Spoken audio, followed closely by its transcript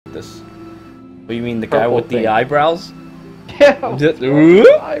this. What, you mean the guy Purple with thing. the eyebrows? Yeah. Ooh?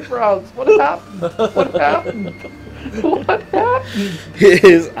 Eyebrows. What happened? What happened? What happened?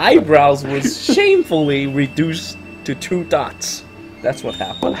 His eyebrows was shamefully reduced to 2 dots. That's what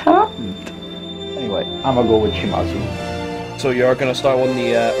happened. What happened? Anyway, I'm gonna go with Shimazu. So you're gonna start on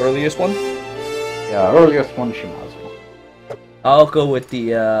the earliest one? Yeah, earliest one, Shimazu. I'll go with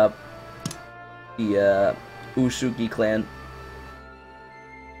the Uesugi clan.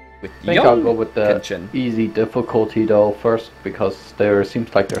 With I think young I'll go with the Kenshin. easy difficulty though first, because there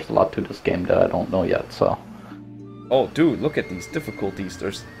seems like there's a lot to this game that I don't know yet, so... Oh, dude, look at these difficulties.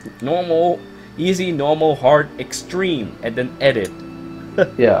 There's normal, easy, normal, hard, extreme, and then edit.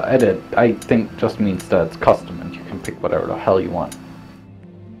 Yeah, edit, I think just means that it's custom and you can pick whatever the hell you want.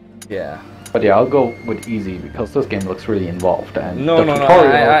 Yeah. But yeah, I'll go with easy because this game looks really involved and No, the no, no.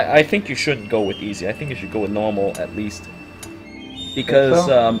 tutorial... I think you shouldn't go with easy. I think you should go with normal at least. Because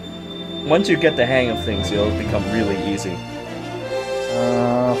so? Once you get the hang of things, it'll become really easy.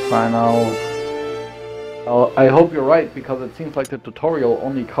 Fine, I hope you're right, because it seems like the tutorial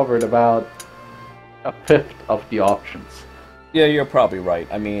only covered about 1/5 of the options. Yeah, you're probably right.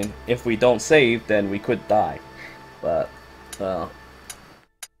 I mean, if we don't save, then we could die. But,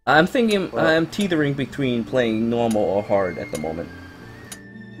 I'm thinking, I'm teetering between playing normal or hard at the moment.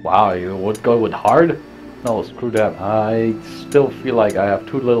 Wow, you would go with hard? No, screw that. I still feel like I have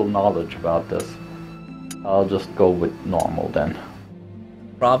too little knowledge about this. I'll just go with normal then.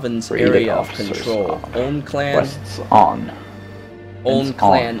 Province Creative area of officers control. on. Own clan. Quests on. Own It's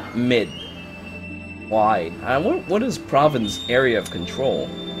clan mid. Wide. What is province area of control?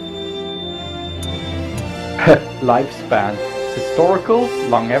 Lifespan. Historical,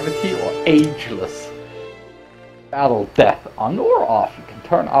 longevity, or ageless. Battle death. On or off? You can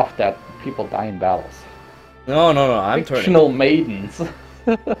turn off that people die in battles. No, no, no. I'm turning. Fictional maidens.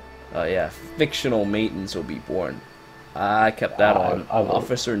 Yeah, fictional maidens will be born. I kept that on. I will.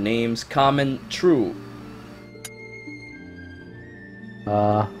 Officer names common true.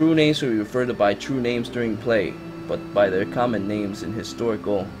 True names will be referred to by true names during play, but by their common names in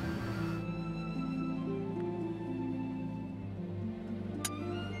historical.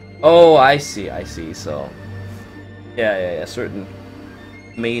 Oh, I see, so... Yeah, certain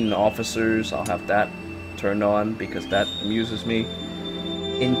main officers, I'll have that turned on, because that amuses me.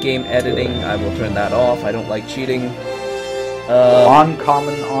 In-game editing, I will turn that off, I don't like cheating. On,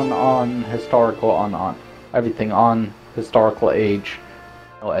 common, on, historical, on. Everything on, historical age,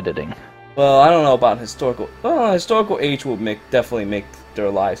 no editing. Well, I don't know about historical... Well, historical age will definitely make their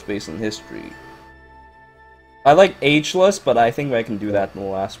lives based on history. I like ageless, but I think I can do that in the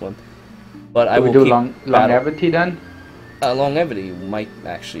last one. But I will do keep longevity then? Longevity might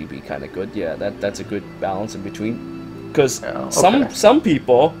actually be kind of good. Yeah, that's a good balance in between. Because some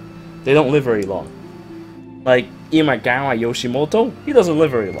people, they don't live very long. Like Imagawa Yoshimoto, he doesn't live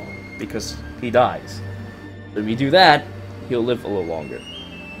very long because he dies. But if you do that, he'll live a little longer.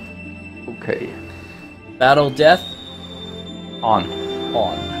 Okay. Battle death On.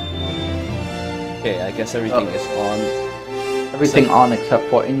 Okay, I guess everything is on. Everything on except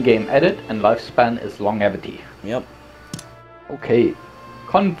for in-game edit, and lifespan is longevity. Yep. Okay.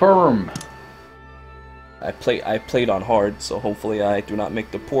 Confirm. I played on hard, so hopefully I do not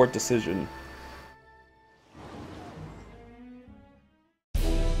make the poor decision.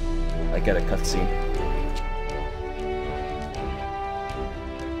 I get a cutscene.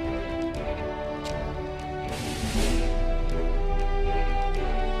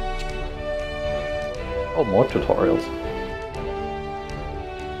 Oh, more tutorials.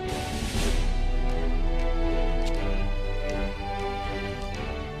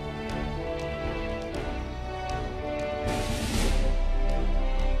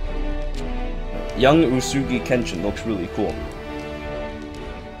 Young Uesugi Kenshin looks really cool.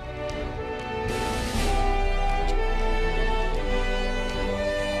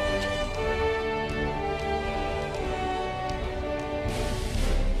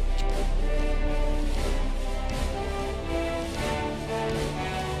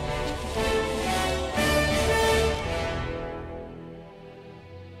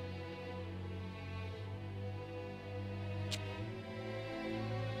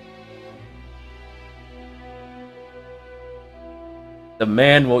 The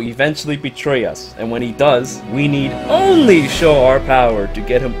man will eventually betray us, and when he does, we need only show our power to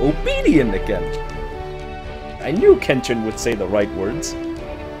get him obedient again. I knew Kenshin would say the right words.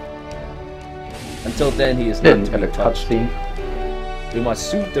 Until then, he is not to be touched. We must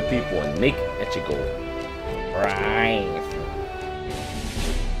soothe the people and make Echigo brave.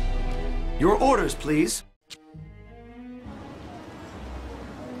 Your orders, please.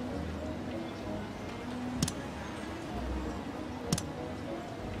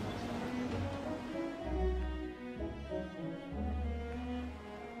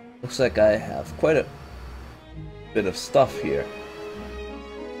 Looks like I have quite a bit of stuff here.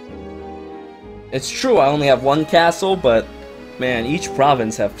 It's true I only have one castle, but man, each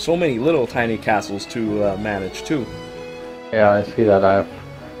province have so many little tiny castles to manage too. Yeah, I see that.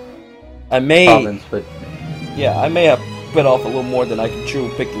 I may province, but yeah, I may have bit off a little more than I can chew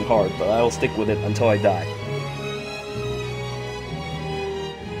picking hard, but I will stick with it until I die.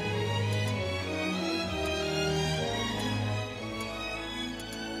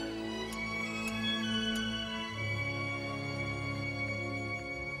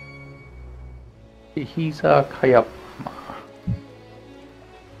 he's a Kayap.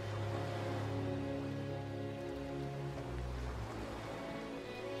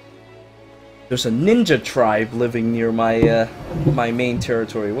 There's a ninja tribe living near my my main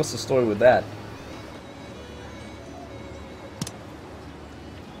territory. What's the story with that?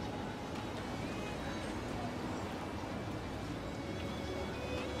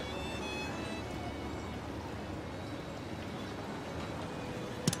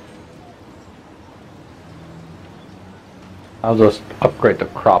 I'll just upgrade the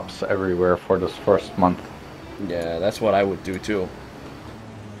crops everywhere for this first month. Yeah, that's what I would do too.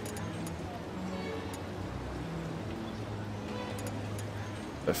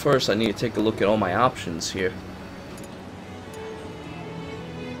 But first, I need to take a look at all my options here.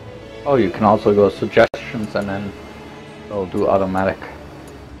 Oh, you can also go suggestions and then it'll do automatic.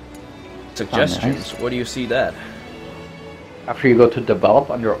 Suggestions? Nice. Where do you see that? After you go to develop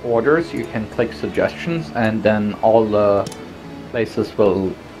under orders, you can click suggestions and then all the places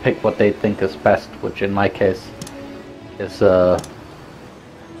will pick what they think is best, which in my case is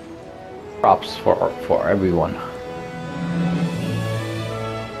crops for everyone.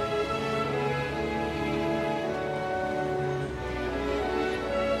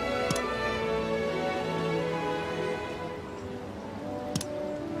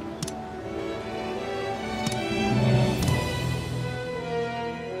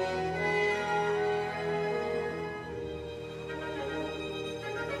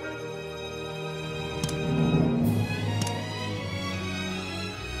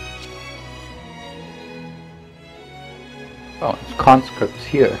 Oh, it's conscripts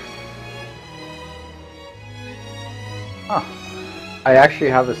here. Huh. I actually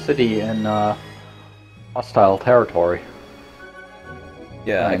have a city in hostile territory.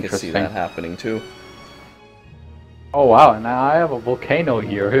 Yeah, I can see that happening too. Oh wow, and now I have a volcano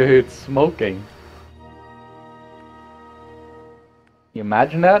here. It's smoking. You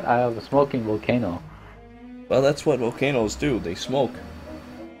imagine that? I have a smoking volcano. Well, that's what volcanoes do. They smoke.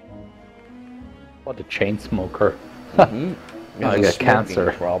 What a chain smoker. Mm-hmm. I get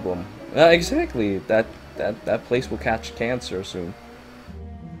cancer. Problem. Exactly. That place will catch cancer soon.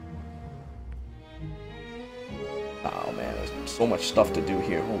 Oh man, there's so much stuff to do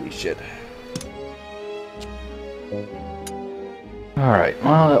here. Holy shit. Alright,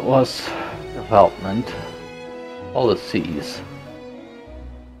 well that was development. Policies.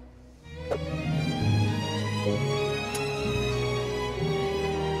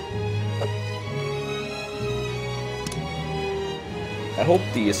 I hope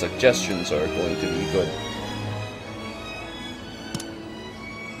the suggestions are going to be good.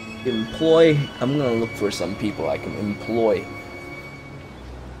 Employ. I'm gonna look for some people I can employ.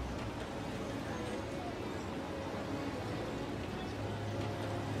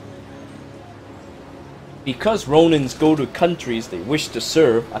 Because Ronins go to countries they wish to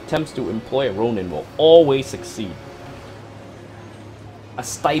serve, attempts to employ a Ronin will always succeed. A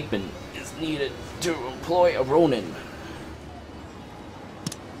stipend is needed to employ a Ronin.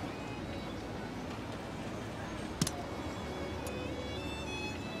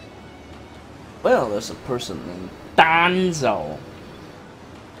 Well, there's a person named Danzo.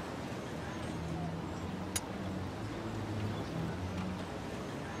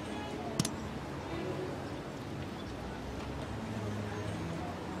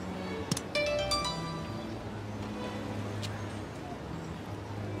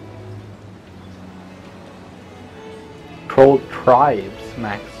 Controlled tribes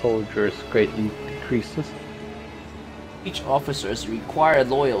max soldiers greatly decreases. Each officer is required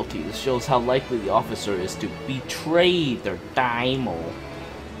loyalty. This shows how likely the officer is to betray their daimyo.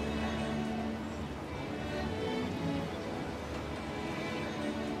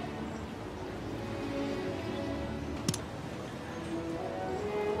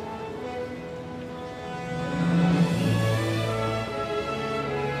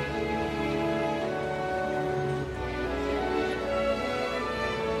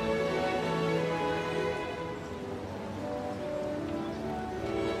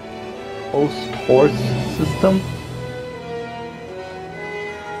 Post horse system.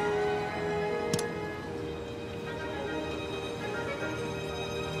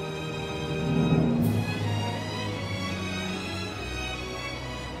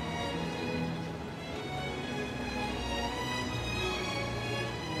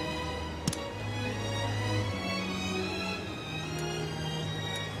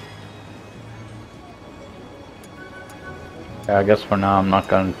 Yeah, I guess for now I'm not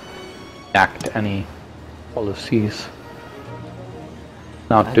going to enact any policies.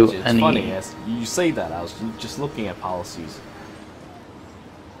 Not do It's any. funny as you say that. I was just looking at policies.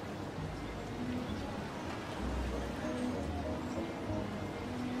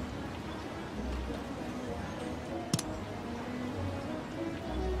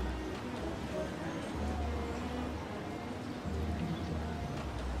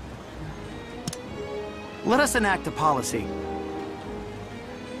 Let us enact a policy.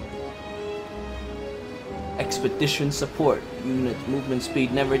 Expedition support. Unit movement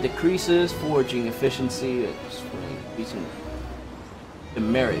speed never decreases. Foraging efficiency. Increasing the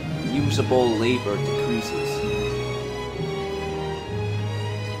merit. Usable labor decreases.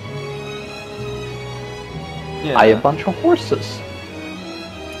 Yeah. Buy a bunch of horses.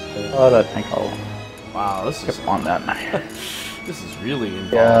 But I think I'll Wow, this is skip on that now. this is really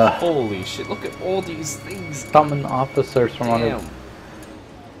involved. Yeah. Holy shit! Look at all these things. Summon officers from other. Damn.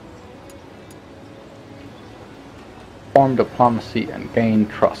 Form diplomacy and gain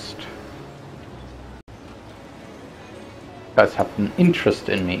trust. You guys have an interest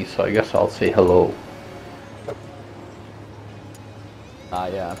in me, so I guess I'll say hello. Ah,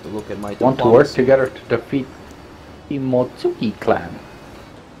 yeah, I have to look at my Want to work together to defeat the Kimotsuki clan.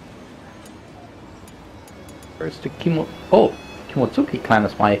 Where's the Kimotsuki clan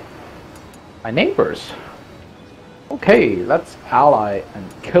is my neighbors. Okay, let's ally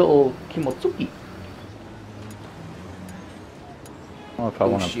and kill Kimotsuki. I don't know if I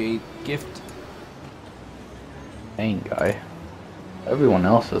want to Negotiate gift. main guy. Everyone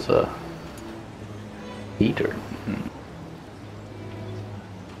else is a leader.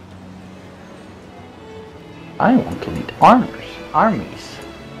 I want to lead armies.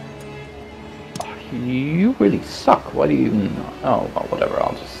 Oh, you really suck. Why do you even know? Oh, well, whatever.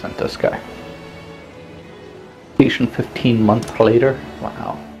 I'll just send this guy. Station 15 months later.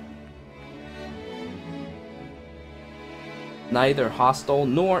 Wow. Neither hostile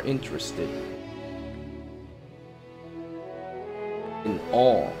nor interested. In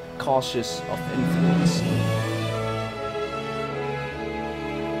all, cautious of influence.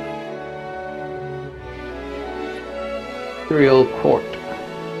 Imperial Court.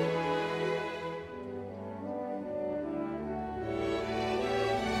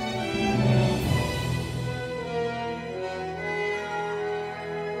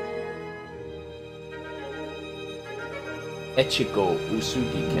 Echigo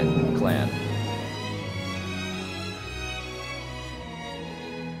Uesugi Kenshin clan.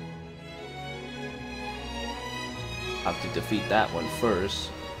 Have to defeat that one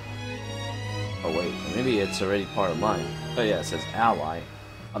first. Oh wait, maybe it's already part of mine. Oh yeah, it says ally.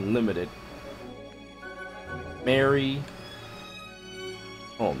 Unlimited. Mary.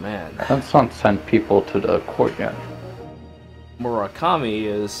 Oh man. Let's not send people to the court yet. Murakami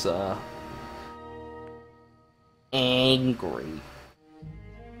is angry.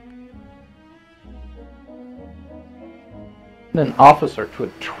 An officer to a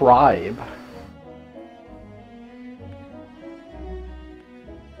tribe.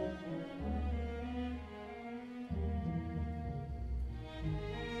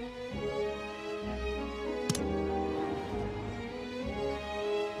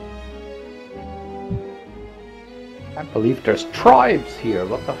 I can't believe there's tribes here.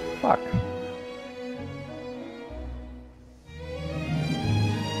 What the fuck?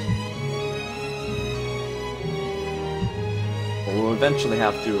 We'll eventually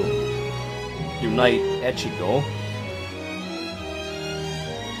have to unite Echigo.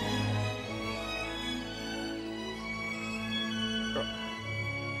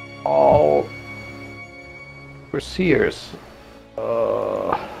 All overseers.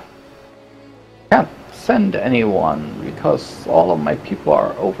 Can't send anyone because all of my people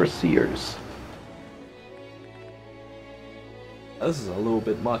are overseers. This is a little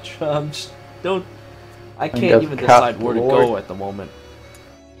bit much. Just don't. I think can't that's even decide Castle where to Lord. go at the moment.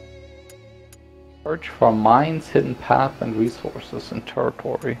 Search for mines, hidden path, and resources in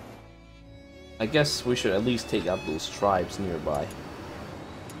territory. I guess we should at least take out those tribes nearby.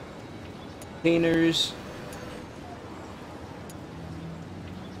 Containers.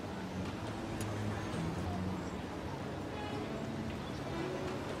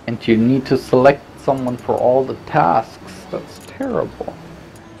 And you need to select someone for all the tasks. That's terrible.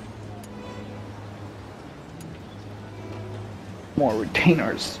 More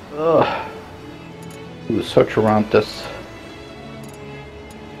retainers. Ugh. Ooh, search around this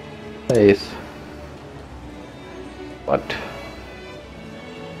place. What?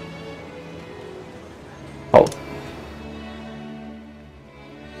 Oh.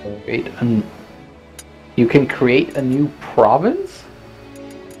 Wait, and You can create a new province?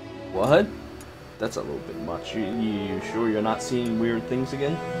 What? That's a little bit much. You sure you're not seeing weird things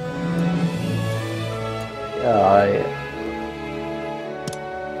again? Yeah,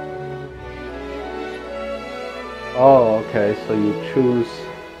 Oh, okay, so you choose...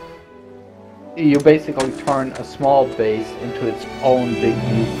 You basically turn a small base into its own big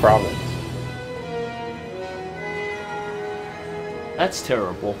new province. That's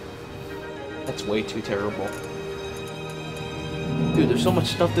terrible. That's way too terrible. Dude, there's so much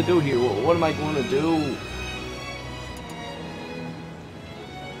stuff to do here. What am I going to do?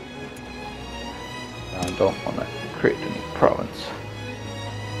 I don't want to create a new province.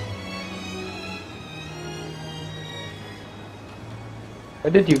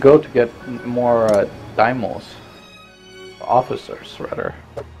 Where did you go to get more daimos? Officers, rather.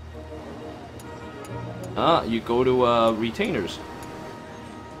 You go to retainers.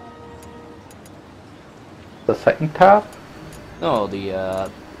 The second tab? No, the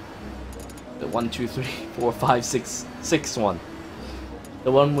 1, 2, 3, 4, 5, 6 one.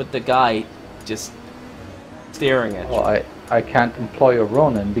 The one with the guy just staring at you. Well, I can't employ a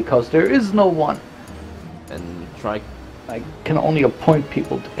Ronin because there is no one. And try. I can only appoint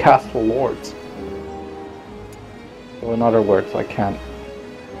people to castle lords. So in other words, I can't.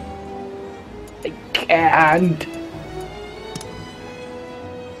 I can't!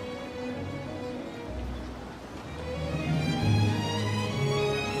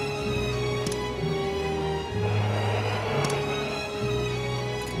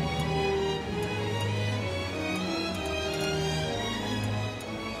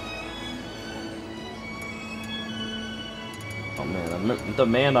 Oh man, the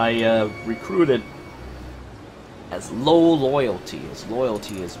man I recruited has low loyalty. His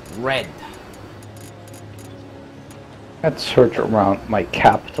loyalty is red. Let's search around my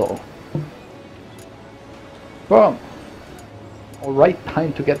capital. Well, alright,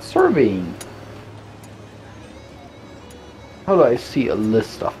 time to get surveying. How do I see a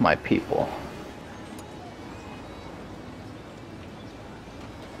list of my people?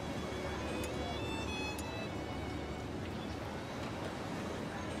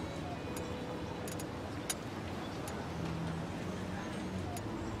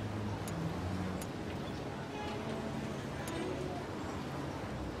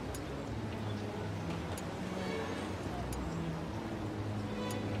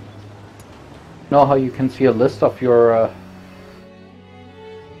 Know how you can see a list of your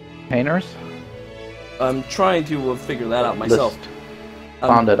painters? I'm trying to figure that out myself. List.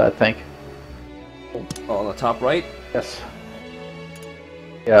 Found it, I think. On the top right? Yes.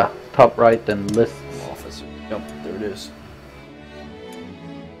 Yeah, top right, then lists. Officer. Yep, there it is.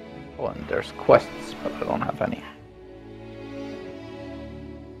 Oh, and there's quests, but I don't have any.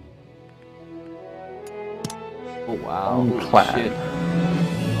 Oh wow, Own holy clan. shit.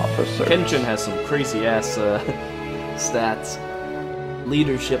 Officers. Kenshin has some crazy ass stats.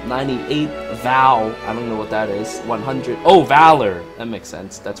 Leadership 98, Val, I don't know what that is. 100. Oh, Valor! That makes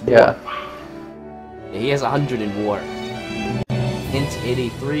sense. That's war. Yeah, he has 100 in war. Int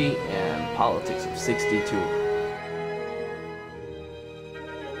 83 and politics of 62.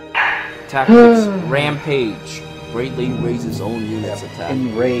 Tactics Rampage. Greatly raises own units attack.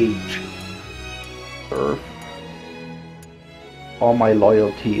 Enrage. Serve. All my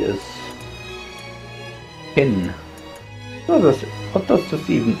loyalty is in. What does this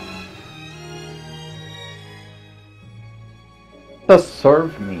even? What does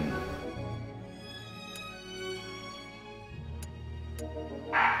serve mean?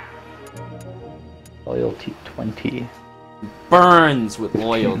 Loyalty 20. Burns with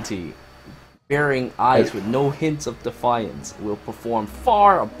loyalty. Bearing eyes with no hints of defiance will perform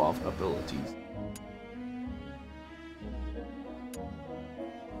far above abilities.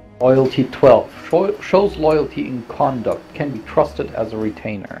 Loyalty 12. Shows loyalty in conduct. Can be trusted as a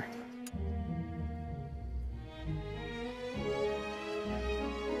retainer.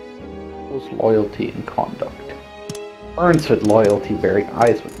 Shows loyalty in conduct. Earns with loyalty, bearing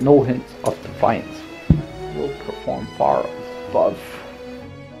eyes with no hints of defiance. Will perform far above.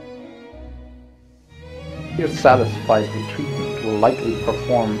 If satisfied with treatment, will likely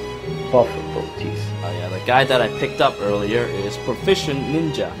perform above abilities. Oh yeah, the guy that I picked up earlier is Proficient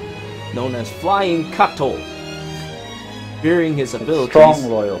Ninja, known as Flying Kato. Fearing his abilities, Strong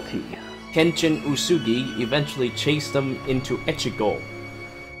loyalty. Kenshin Uesugi eventually chased him into Echigo.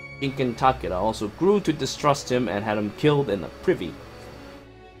 Shinken Takeda also grew to distrust him and had him killed in a privy.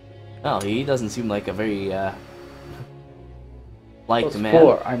 Well, he doesn't seem like a very liked man.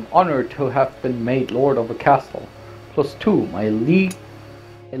 +4. I'm honored to have been made lord of a castle. +2. My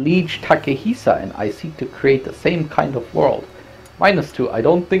Liege Takehisa and I seek to create the same kind of world. -2, I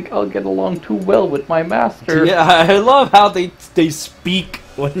don't think I'll get along too well with my master. Yeah, I love how they speak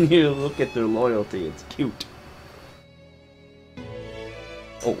when you look at their loyalty. It's cute.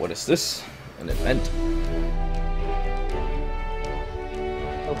 Oh, what is this? An event?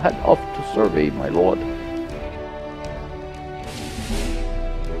 I'll head off to survey, my lord.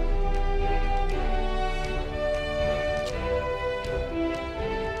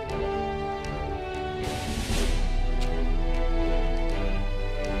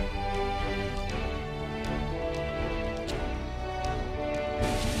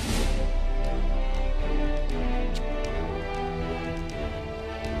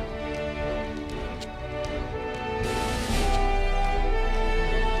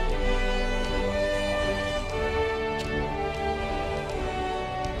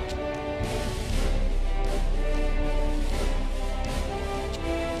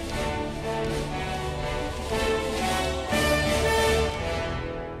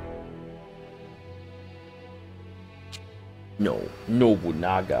 No,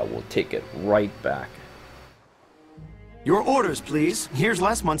 Nobunaga will take it right back. Your orders, please. Here's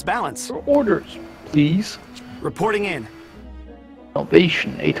last month's balance. Your orders, please. Reporting in.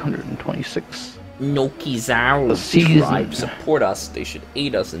 Salvation 826. Nokizaru tribe support us. They should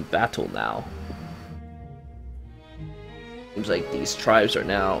aid us in battle now. Seems like these tribes are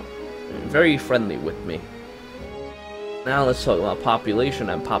now very friendly with me. Now let's talk about population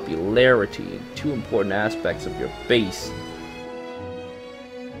and popularity, two important aspects of your base.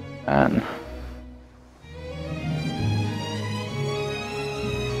 And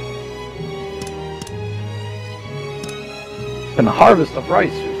in the harvest of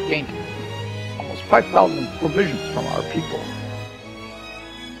rice, we've gained almost 5,000 provisions from our people.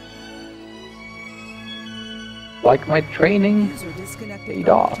 Like my training paid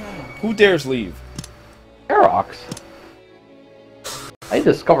off. Who dares leave? Aerox. I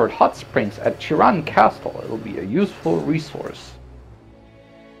discovered hot springs at Hirai Castle. It'll be a useful resource.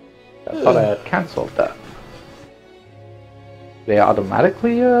 I thought I had cancelled that. They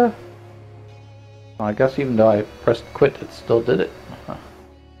automatically, I guess even though I pressed quit, it still did it. Huh.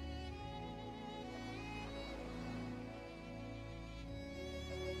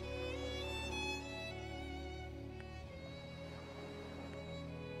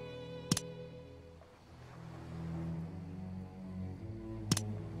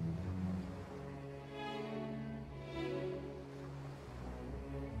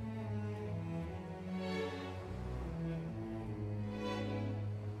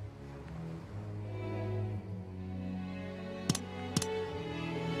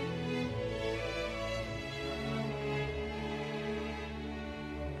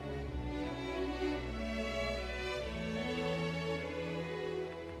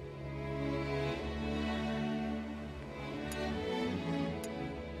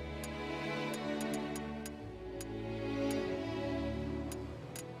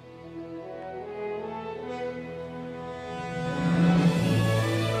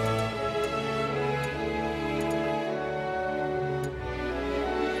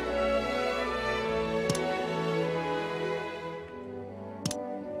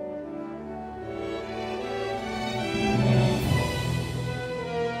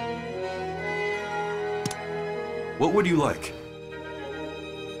 What would you like?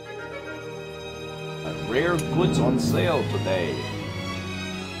 Rare goods on sale today.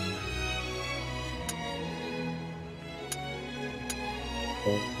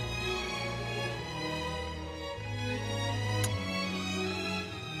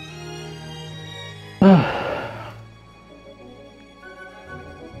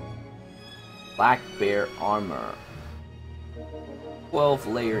 Black bear armor.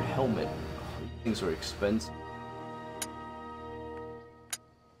 12-layered helmet. These things are expensive.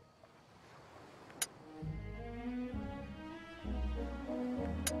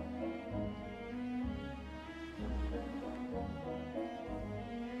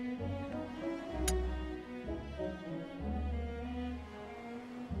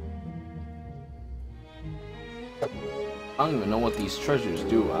 I don't even know what these treasures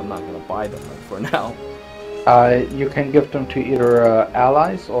do. I'm not gonna buy them for now. You can give them to either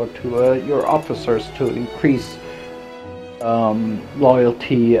allies or to your officers to increase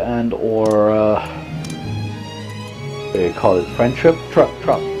loyalty and or they call it friendship, trust.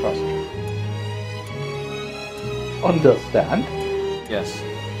 Understand? Yes.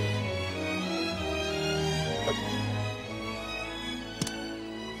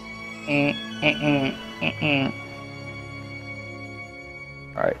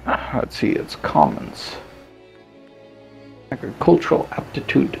 Alright, let's see, it's commons. Agricultural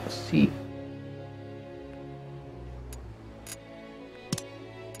aptitude C.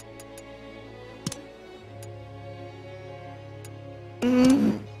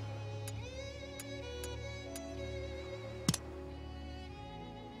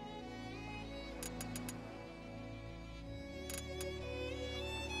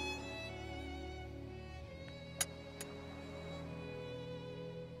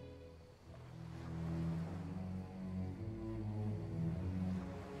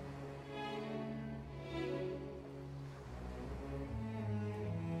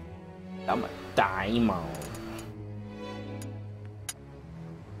 I'm a diamond.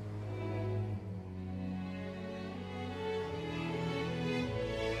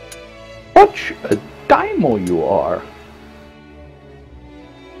 Such a dimo you are.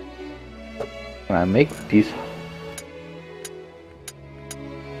 Can I make these?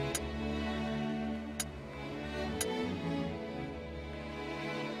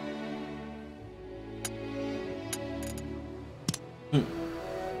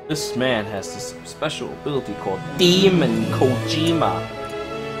 This man has this special ability called Demon Kojima.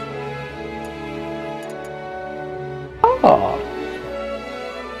 Ah.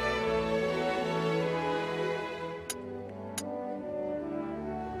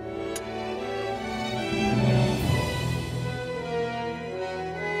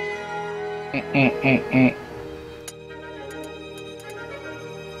 Eh.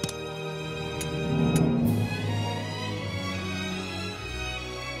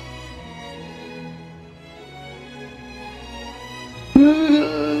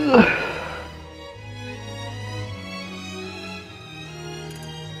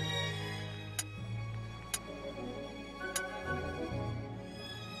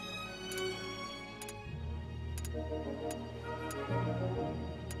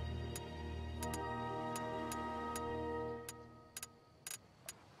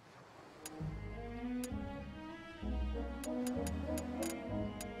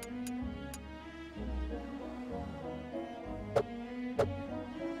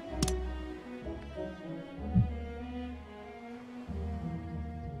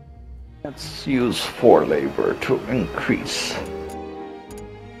 Let's use 4 labor to increase.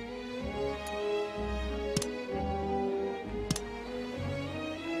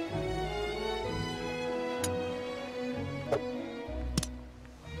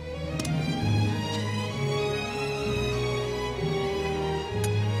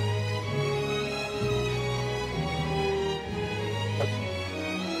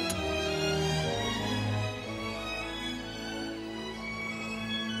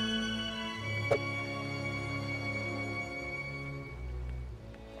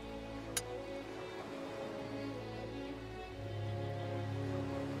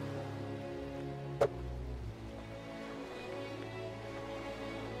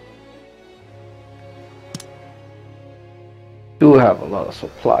 Do have a lot of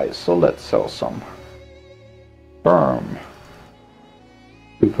supplies, so let's sell some. Firm.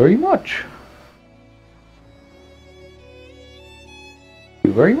 Thank you very much. Thank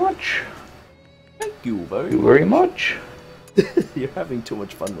you very much. Thank you Thank you very much. You're having too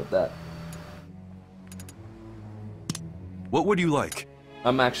much fun with that. What would you like?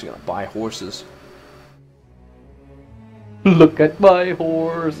 I'm actually gonna buy horses. Look at my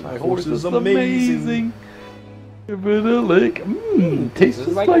horse. My horse is amazing. Give it a lick. Tastes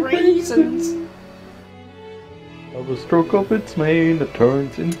like raisins. Of a stroke of its mane, it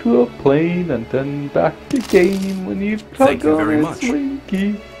turns into a plane and then back again when you Thank tug you on very its much.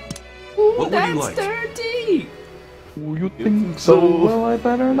 winky. What would you like? dirty! Oh, you think so? Well, I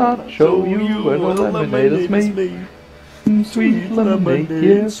better not show you where the lemonade is made. Sweet lemonade,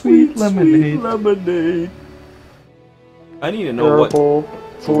 yeah, sweet lemonade. lemonade. I need to know what So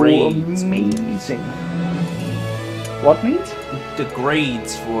grades. amazing. What means? The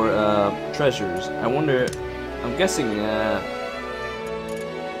grades for treasures. I wonder. I'm guessing.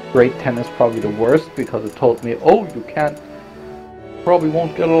 Grade 10 is probably the worst because it told me, oh, you can't. Probably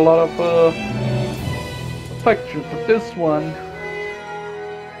won't get a lot of affection for this one.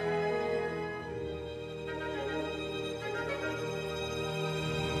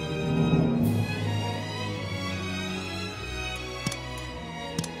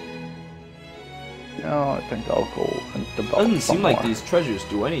 No, I think I'll go and develop Doesn't some seem like more. these treasures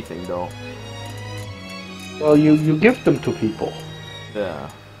do anything though. Well, you give them to people. Yeah.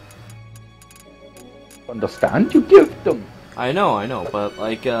 Understand? You give them. I know, but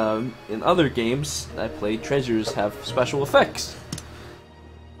like in other games I played, treasures have special effects.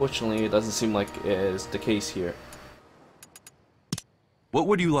 Fortunately, it doesn't seem like it is the case here. What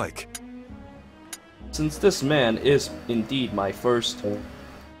would you like? Since this man is indeed my first...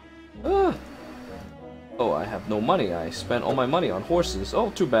 Oh, I have no money. I spent all my money on horses.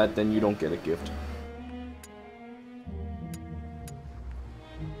 Oh, too bad, then you don't get a gift.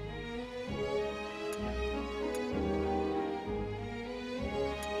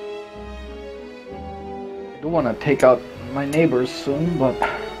 I do want to take out my neighbors soon, but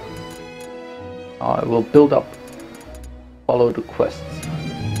I will build up, follow the quests.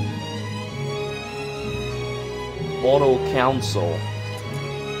 Auto Council.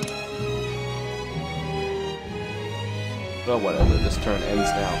 Well, whatever, this turn ends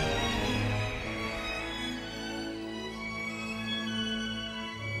now.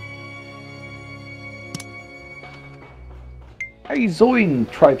 Hey, Zoin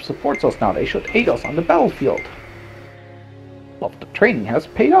tribe supports us now. They should aid us on the battlefield. Well, the training has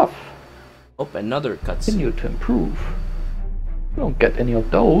paid off. Oh, another cutscene. Continue to improve. We don't get any of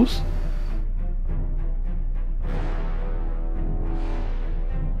those.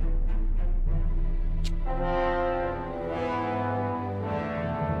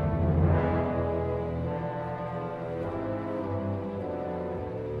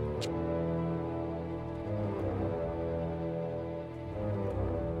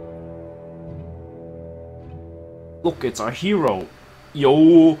 Look, it's our hero,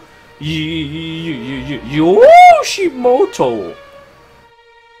 Yoshimoto.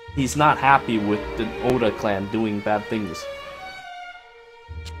 He's not happy with the Oda clan doing bad things.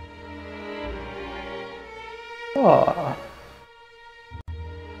 Ah.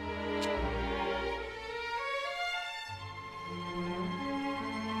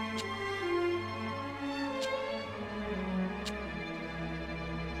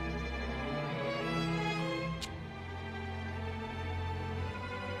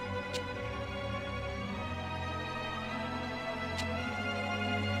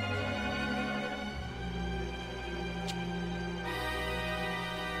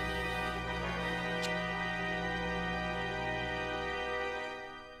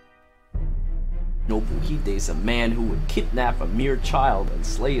 Nobuhide is a man who would kidnap a mere child and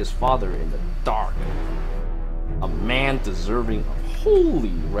slay his father in the dark. A man deserving of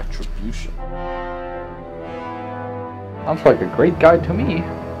holy retribution. Sounds like a great guy to me.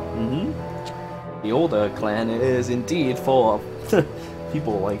 The Oda clan is indeed full of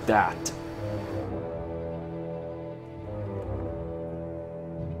people like that.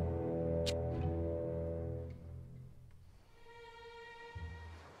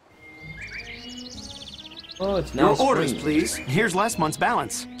 Oh, it's now Your orders, spring. please. Here's last month's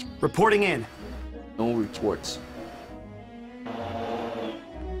balance. Reporting in. No reports.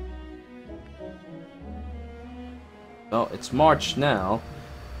 Well, it's March now.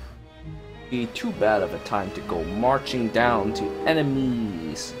 Be too bad of a time to go marching down to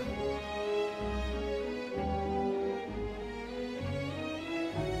enemies.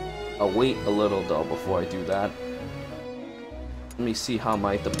 I'll wait a little though before I do that. Let me see how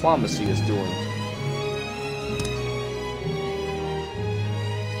my diplomacy is doing.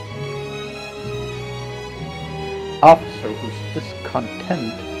 Officer who's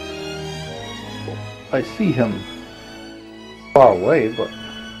discontent. I see him far away, but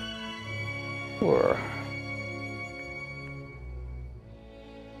sure.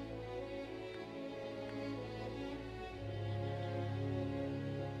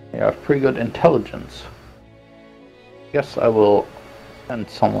 You have pretty good intelligence. Guess I will send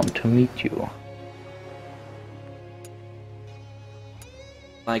someone to meet you.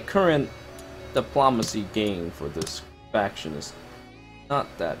 My current diplomacy gain for this faction is not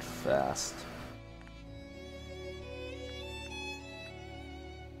that fast.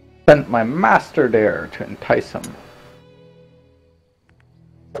 Sent my master there to entice him.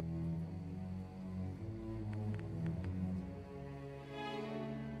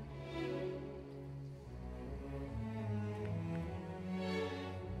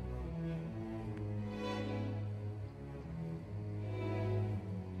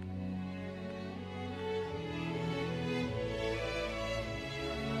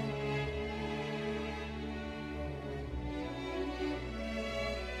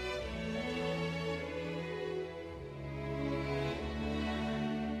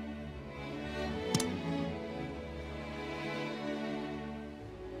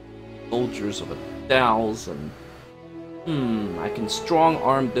 Soldiers of 1,000. I can strong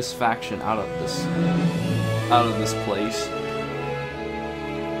arm this faction out of this place.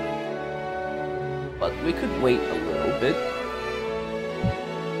 But we could wait a little bit.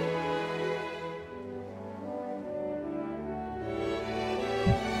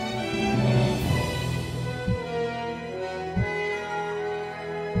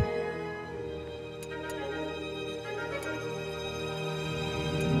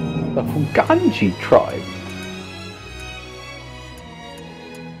 The Fuganji tribe.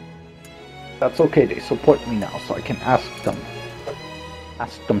 That's okay, they support me now, so I can ask them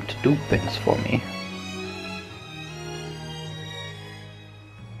to do things for me.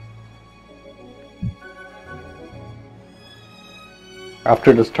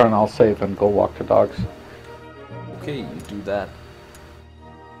 After this turn, I'll save and go walk the dogs. Okay, you do that.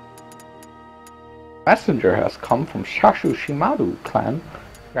 Messenger has come from Shashu Shimaru clan.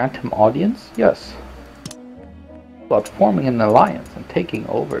 Grant him audience? Yes. About forming an alliance and taking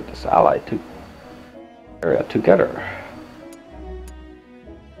over this allied area together.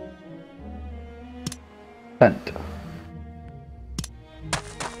 Sent.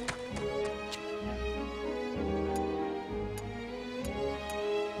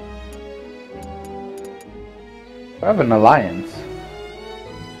 I have an alliance.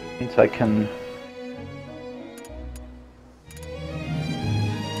 Means I can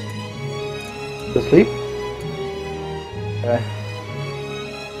to sleep. Okay.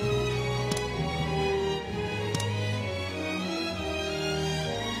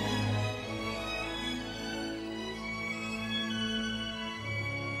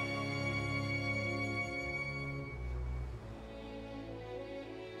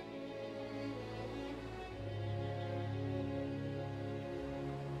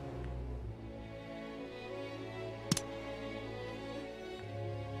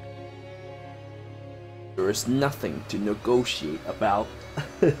 There is nothing to negotiate about.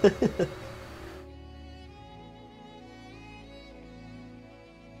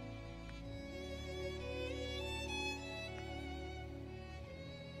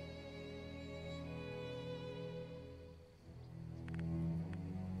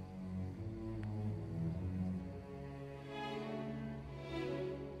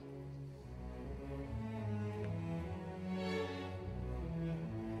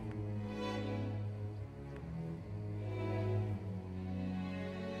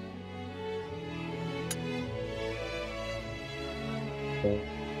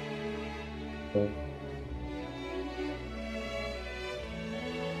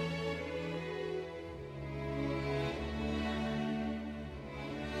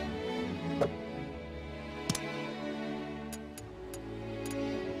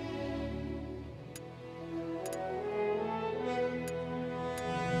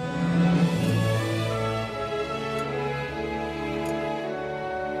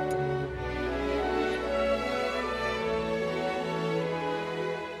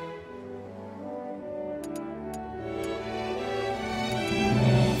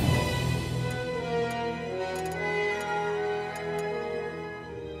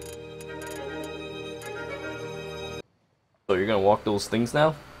 So you're gonna walk those things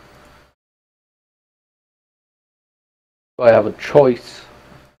now? Do I have a choice?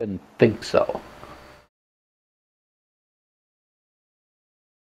 Didn't think so.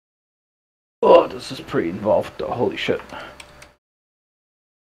 Oh, this is pretty involved though, holy shit.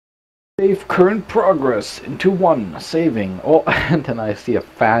 Save current progress into 1, saving. Oh, and then I see a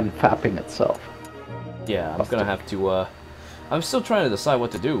fan fapping itself. Yeah, I'm gonna have to, I'm still trying to decide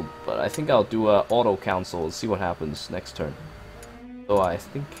what to do, but I think I'll do auto cancel and see what happens next turn. So I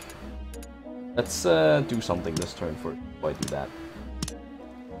think let's do something this turn before I do that.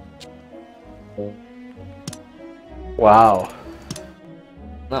 Wow.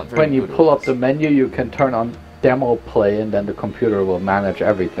 Not very when you pull up the menu, you can turn on demo play, and then the computer will manage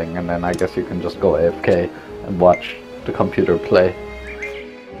everything, and then I guess you can just go AFK and watch the computer play.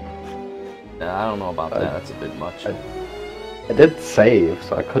 I don't know about that, that's a bit much. I did save,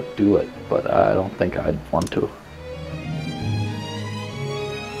 so I could do it, but I don't think I'd want to.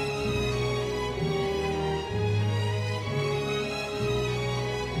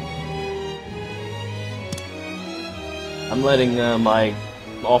 I'm letting my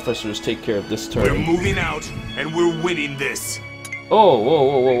officers take care of this turn. We're moving out, and we're winning this. Oh,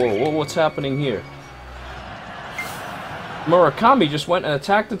 whoa, what's happening here? Murakami just went and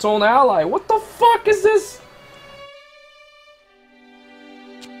attacked its own ally. What the fuck is this?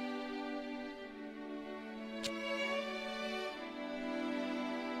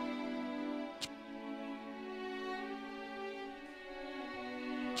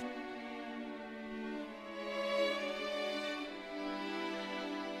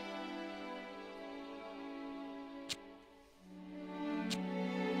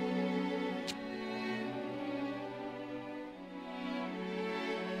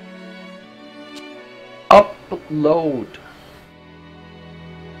 Upload.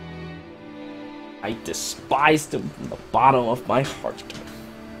 I despise them from the bottom of my heart.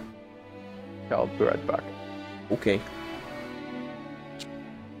 I'll be right back. Okay.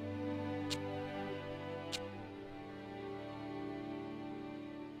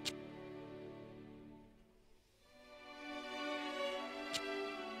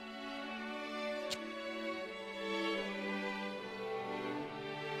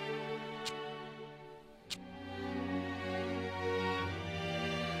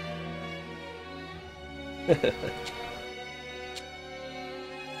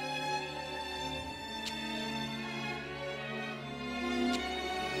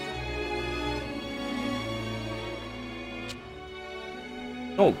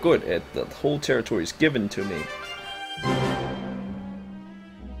 Oh, good. The whole territory is given to me.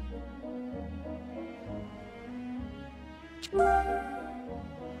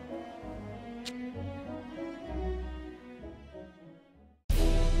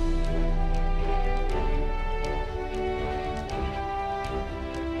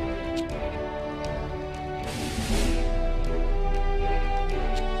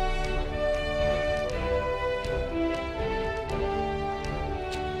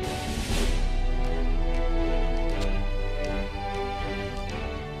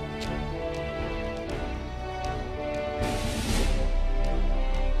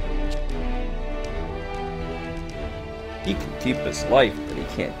 He can keep his life, but he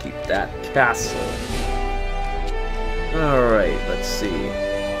can't keep that castle. Alright, let's see.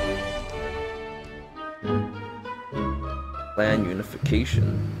 Plan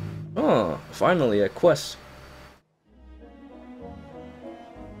unification. Oh, finally a quest.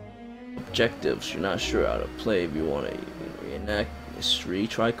 Objectives. You're not sure how to play. If you want to reenact history,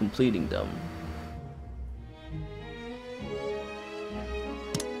 try completing them.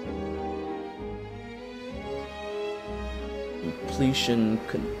 Completion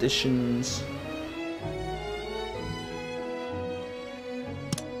conditions.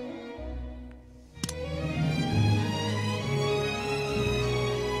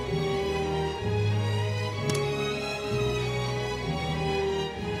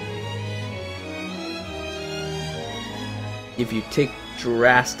 If you take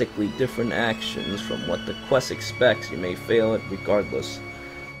drastically different actions from what the quest expects, you may fail it regardless.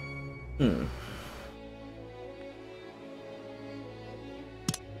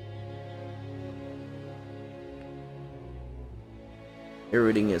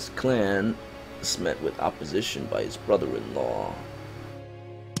 Inheriting his clan is met with opposition by his brother-in-law.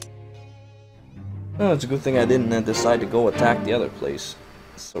 Oh, it's a good thing I didn't decide to go attack the other place.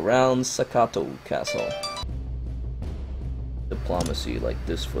 Surround Nagao Castle. Diplomacy like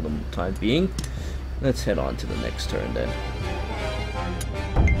this for the time being. Let's head on to the next turn then.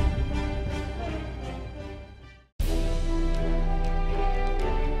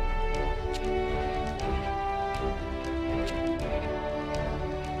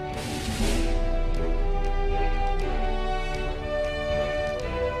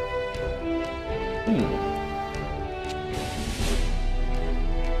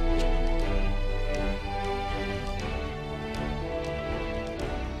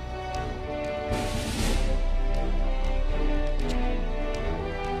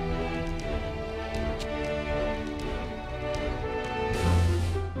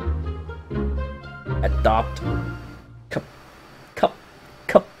 Adopt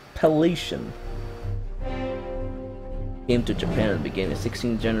capellation. Came to Japan at the beginning of the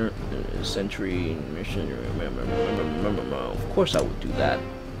 16th century. Remember, of course I would do that.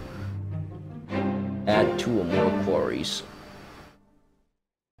 Add 2 or more quarries.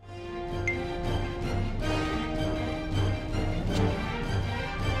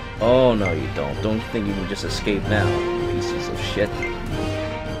 Oh no, you don't. Don't think you can just escape now, pieces of shit.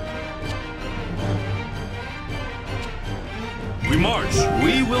 We march!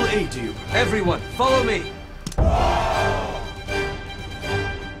 We will aid you! Everyone, follow me!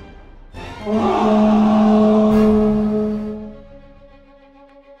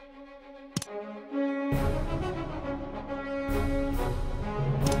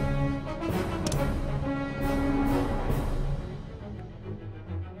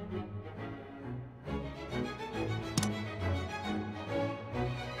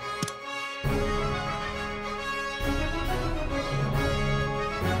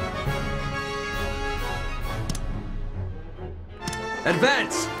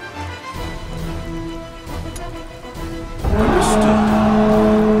 Advance! Understood.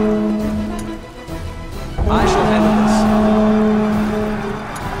 I shall handle this.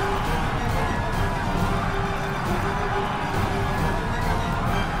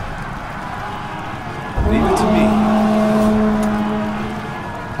 Leave it to me.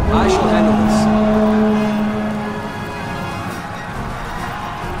 I shall handle this.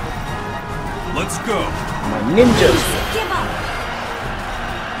 Let's go. My ninjas!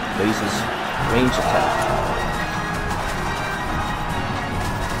 Raises range attack.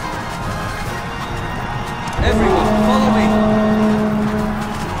 Everyone, follow me!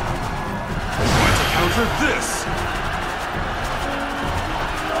 Try to counter this!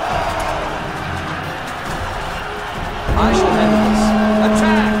 I shall handle this.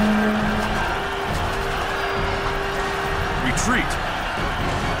 Attack!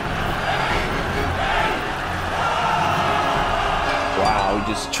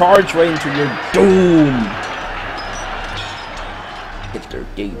 charge right into your doom. Hit their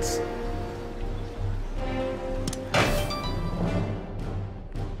gates.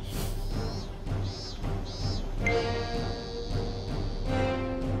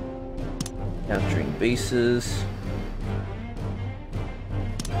 Capturing bases.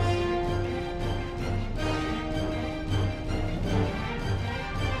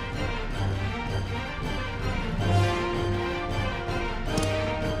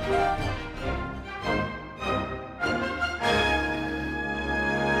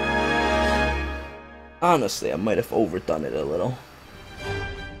 Honestly, I might have overdone it a little.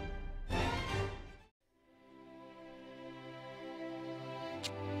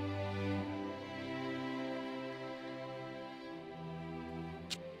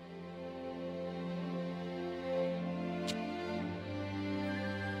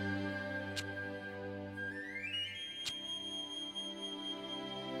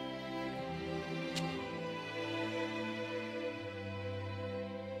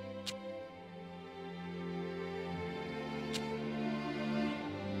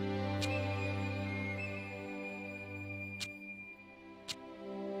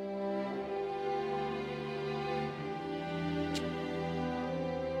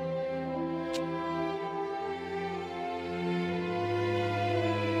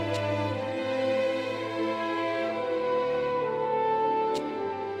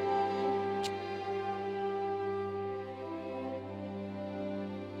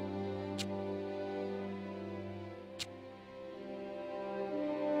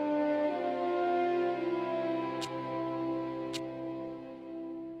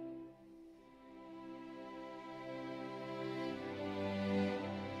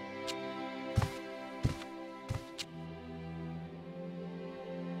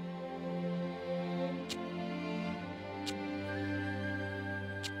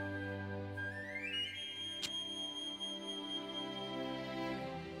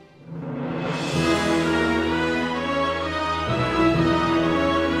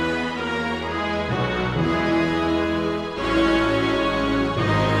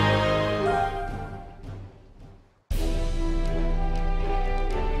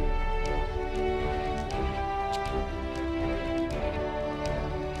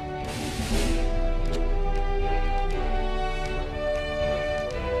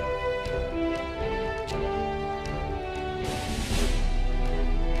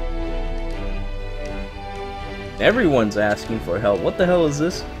 Everyone's asking for help. What the hell is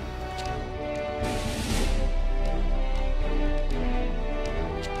this?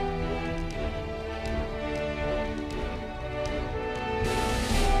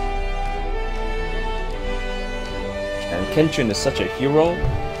 And Kenshin is such a hero.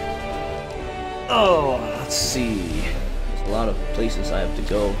 Oh, let's see. There's a lot of places I have to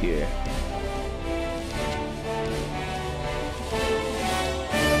go here.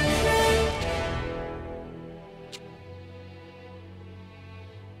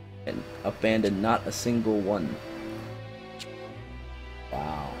 And abandon not a single one.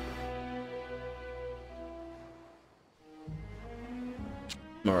 Wow.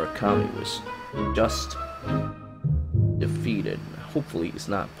 Murakami was just defeated. Hopefully he's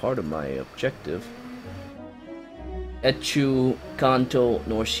not part of my objective. Echu Kanto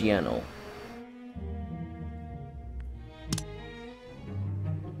Norciano.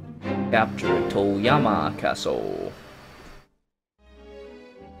 Capture Toyama Castle.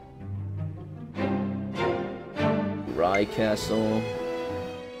 Hirai Castle.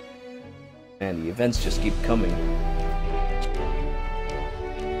 And the events just keep coming.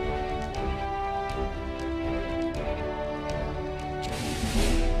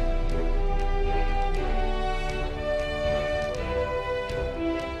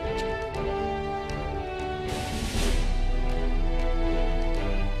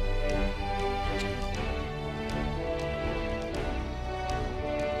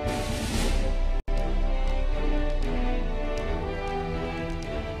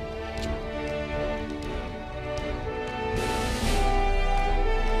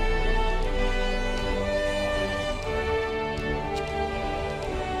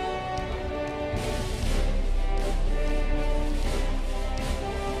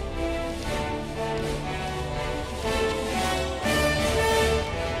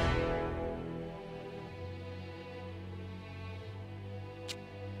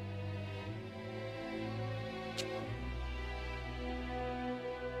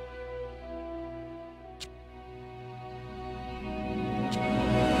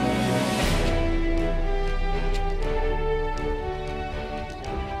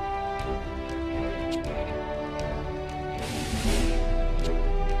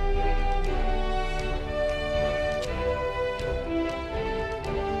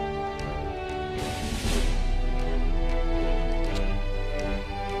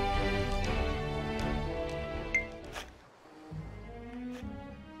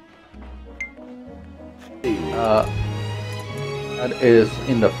 That is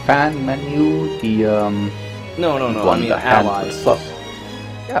in the fan menu, the No, I one mean that has the allies. plus.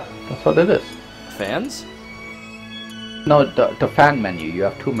 Yeah, that's what it is. Fans? No, the fan menu, you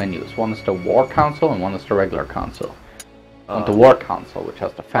have two menus. One is the War Council and one is the regular console. On the War Console, which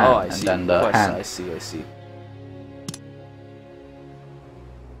has the fan, Oh, I and see. then the Quest, hand. I see.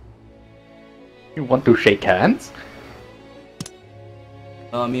 You want to shake hands?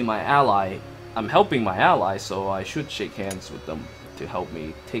 I mean, my ally. I'm helping my ally, so I should shake hands with them to help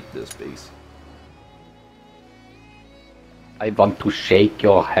me take this base. I want to shake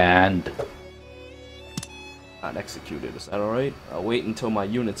your hand. Not executed, is that alright? I'll wait until my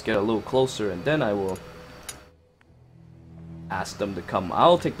units get a little closer and then I will ask them to come.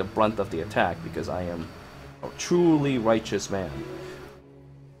 I'll take the brunt of the attack because I am a truly righteous man.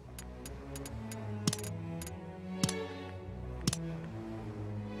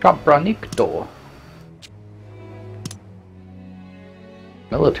 Chabranikto.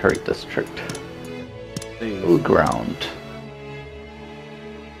 Military district. Middle ground.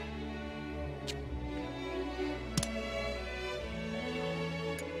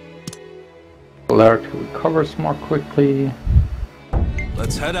 Polarity recovers more quickly.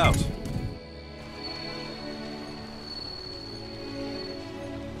 Let's head out.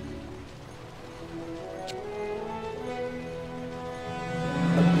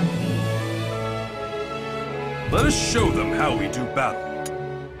 Let us show them how we do battle.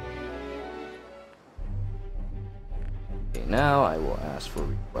 Okay, now I will ask for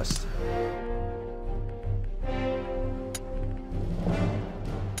request.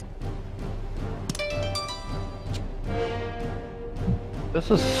 This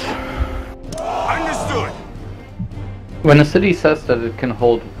is... Understood! When a city says that it can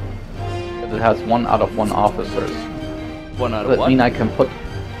hold... that it has 1 out of 1 officers, 1 out does of that what? mean I can put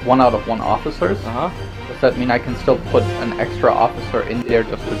 1 out of 1 officers? Uh-huh. Does that mean I can still put an extra officer in there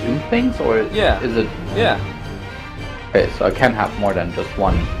just to do things, or Yeah. is it... Yeah. Okay, so I can have more than just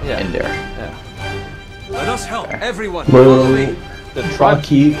one Yeah. in there. Yeah. Let us help everyone. Bro, Follow me. The tribe.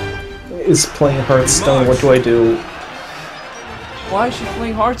 Rocky is playing Hearthstone. What do I do? Why is she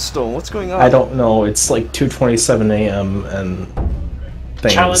playing Hearthstone? What's going on? I don't know. It's like 2:27 a.m. and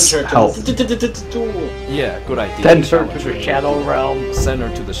things Challenger help. Yeah, good idea. Send her to Challenge the her. Shadow Realm. Send her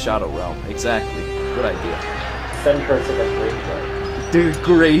to the Shadow Realm. Exactly. Good idea. Send her to the graveyard. The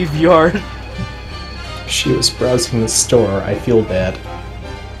graveyard. She was browsing the store. I feel bad.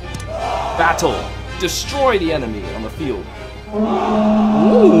 Battle. Destroy the enemy on the field.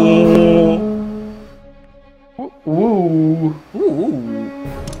 Woo! Ooh.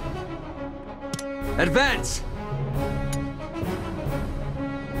 Advance!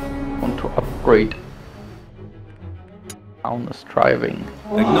 Want to upgrade. Town is driving.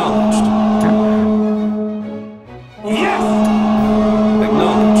 Acknowledged. Yes!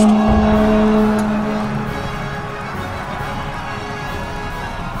 Acknowledged.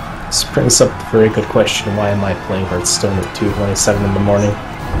 This brings up a very good question. Why am I playing Hearthstone at 2:27 in the morning?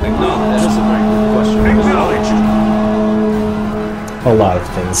 That Acknowledged. is a very good question. Acknowledged. A lot of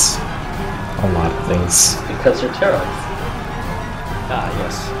things. A lot of things. Because you're terrorist. Ah,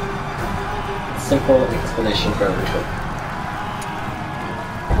 yes. Simple explanation for everything.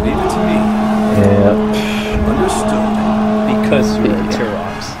 Leave it to me. Yep. Understood. Because you're a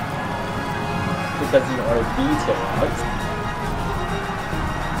Tyrops. Because you are the terrorist.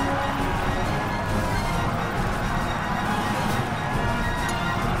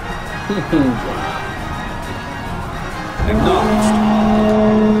 Acknowledged.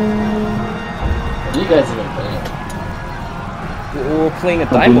 What are you guys even playing? We're playing a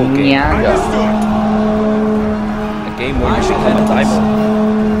Daimyo game. Understood. A game where you should have a Daimyo.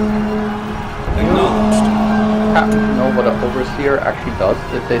 Acknowledged. Happen to know what an overseer actually does?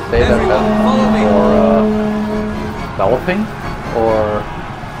 Did they say that Everyone, that's follow me. for developing, or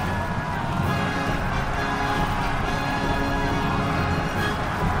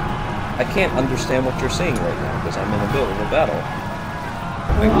I can't understand what you're saying right now because I'm in the middle of a battle.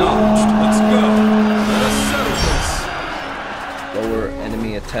 Acknowledged. Let's go. Let us settle this. Lower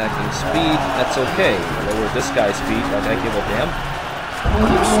enemy attacking speed, that's okay. Lower this guy's speed, like I give a damn.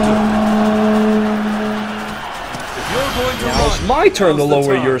 Understood. If you're going to Now run, it's my turn to now's the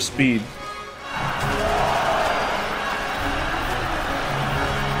lower time. your speed.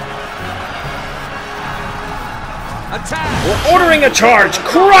 Attack! We're ordering a charge!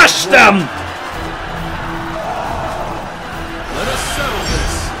 Crush them! Let us settle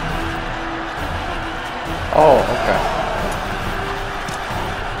this. oh, okay.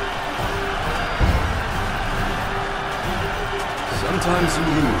 Sometimes you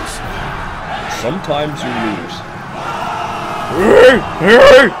lose. sometimes you lose.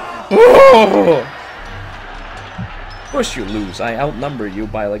 Of course you lose. I outnumber you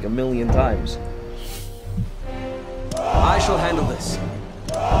by like 1,000,000 times. I shall handle this.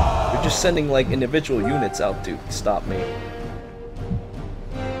 You're just sending like individual units out to stop me.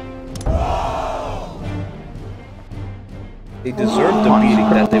 They deserve the beating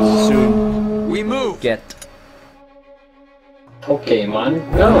that they will soon We move. get. Okay, man.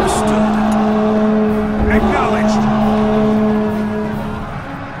 Go. Understood. Acknowledged.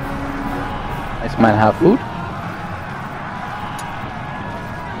 Nice man have food.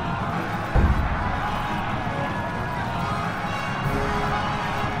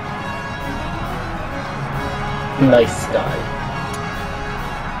 Nice guy.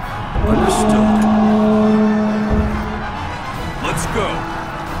 Understood. Let's go.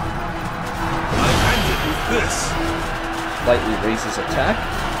 I end it with this. Lightly raises attack.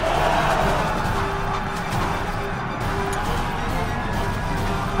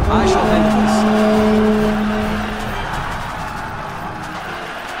 I shall end this.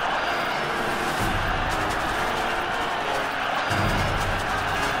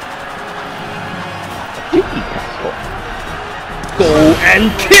 Go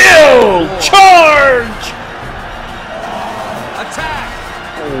and kill! Charge! Attack!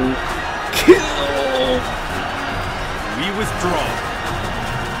 Kill! We withdraw.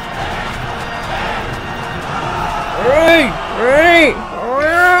 Right!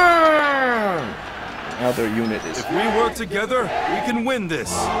 Another unit is. If we work together, we can win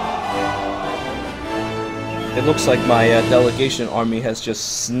this. It looks like my delegation army has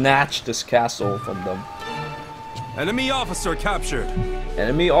just snatched this castle from them. Enemy officer captured.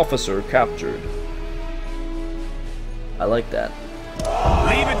 Enemy officer captured. I like that.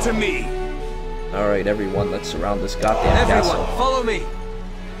 Leave it to me. Alright, everyone, let's surround this goddamn Everyone, castle. follow me.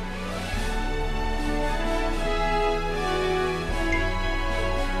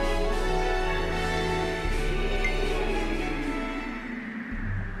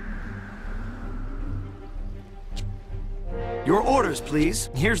 Your orders, please.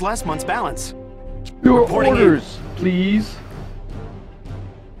 Here's last month's balance. Your Reporting orders, please.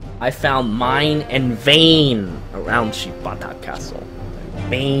 I found mine and vein around Shibata Castle.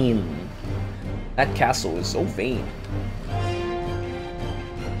 Vein. That castle is so vain.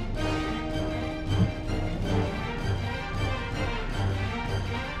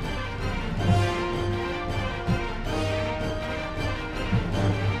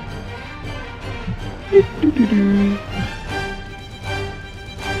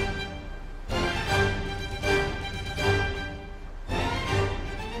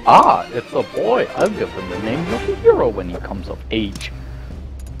 Ah, it's a boy. I'll give him the name of a hero when he comes of age.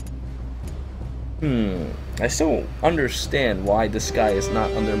 I still understand why this guy is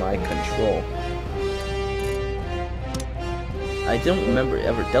not under my control. I don't remember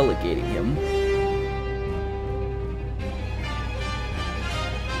ever delegating him.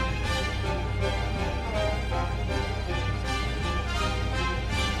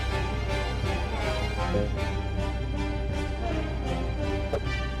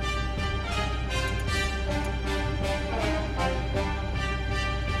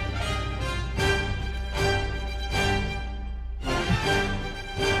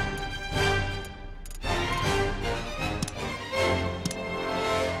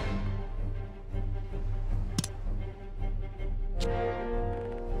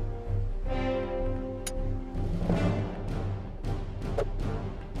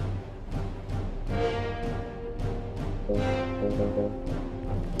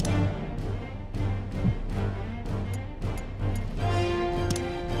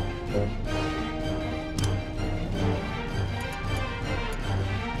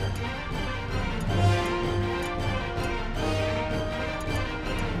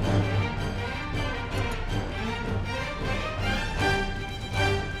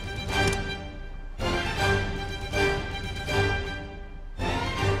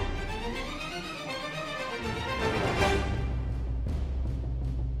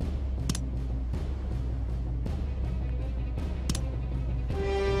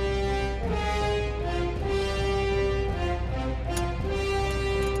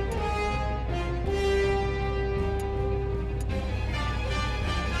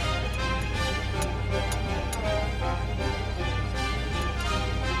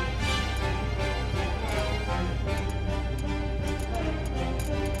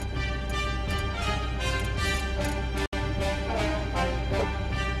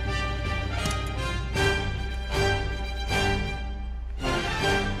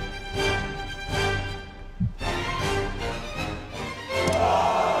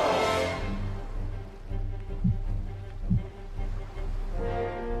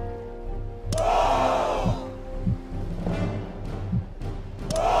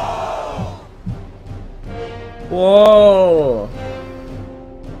 Whoa!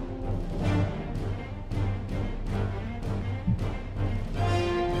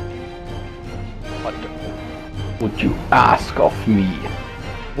 What would you ask of me?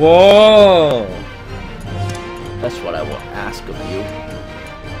 Whoa! That's what I will ask of you.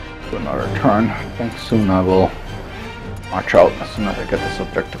 Another turn. I think soon I will march out as soon as I get this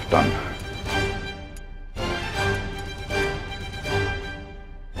objective done.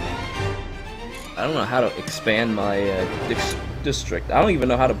 I don't know how to expand my district. I don't even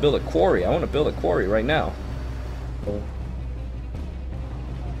know how to build a quarry. I want to build a quarry right now.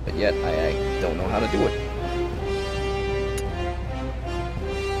 But yet, I don't know how to do it.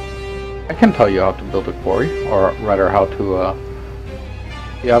 I can tell you how to build a quarry, or rather how to,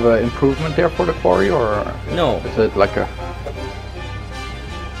 you have an improvement there for the quarry, or No. is it like a...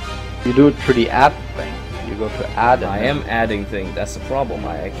 You do it through the add thing. You go to add and I am adding things. That's the problem.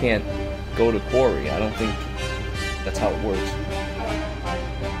 I can't go to quarry. I don't think that's how it works.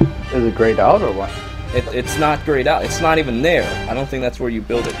 Is it grayed out or what? It's not grayed out. It's not even there. I don't think that's where you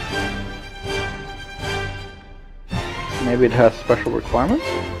build it. Maybe it has special requirements?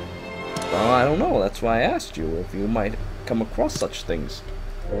 Well, I don't know. That's why I asked you if you might come across such things.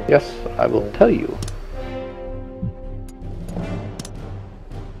 Yes, I will tell you.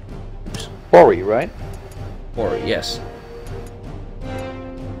 Quarry, right? Quarry, yes.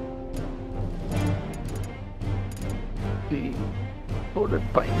 Be sorted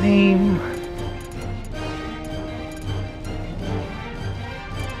by name.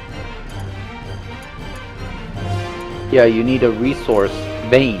 Yeah, you need a resource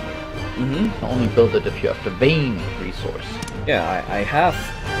vein. Mm-hmm. You can only build it if you have the vein resource. Yeah, I have...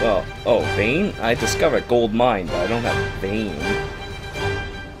 Well, oh, vein? I discovered gold mine, but I don't have vein.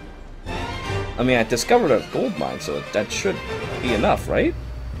 I mean, I discovered a gold mine, so that should be enough, right?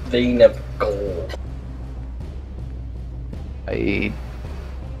 Vein of gold. I...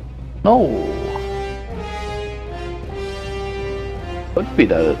 No. Could be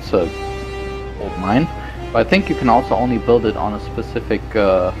that it's a gold mine, but I think you can also only build it on a specific.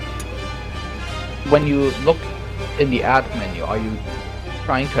 When you look in the add menu, are you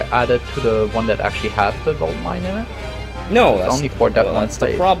trying to add it to the one that actually has the gold mine in it? No, It's that's only for that one that's the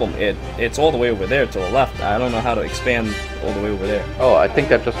place. problem. It's all the way over there to the left. I don't know how to expand all the way over there. Oh, I think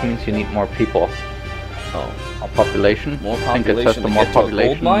that just means you need more people. Oh, More population. more I think it says population the to more get to a gold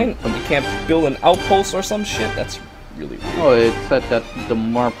population. mine, and you can't build an outpost or some shit. That's really weird. Oh, it said that the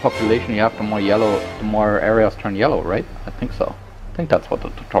more population you have, the more yellow, the more areas turn yellow, right? I think so. I think that's what the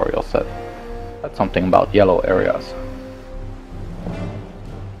tutorial said. That's something about yellow areas.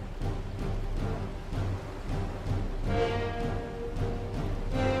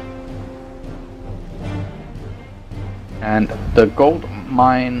 And the gold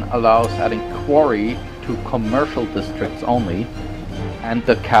mine allows adding quarry to commercial districts only, and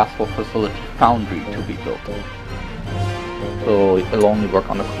the castle facility foundry to be built. So it'll only work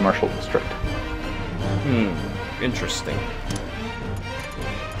on the commercial district. Interesting.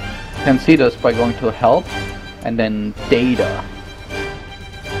 You can see this by going to help and then data.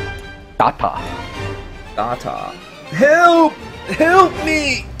 Data. Data. Help! Help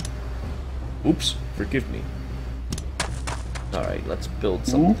me! Oops, forgive me. Alright, let's build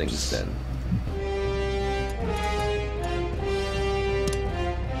some Oops. things then.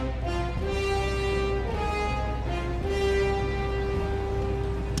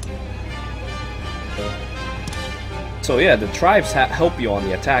 So yeah, the tribes help you on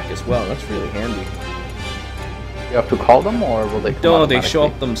the attack as well. That's really handy. You have to call them, or will they come No, they show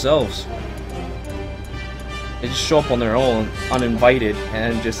automatically? up themselves. They just show up on their own, uninvited,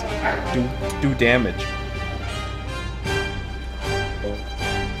 and just do damage.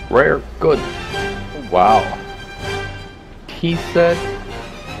 Rare good. Wow. He said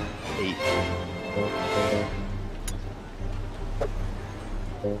 8.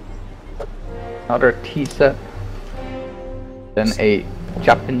 Another tea set. Then a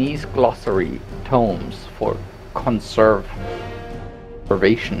Japanese glossary tomes for conservation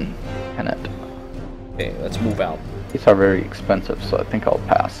in it. Okay, let's move out. These are very expensive, so I think I'll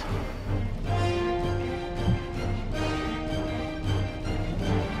pass.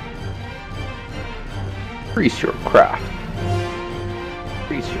 Increase your craft.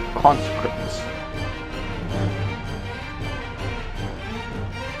 Increase your conscripts.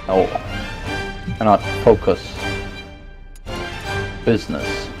 No. Cannot focus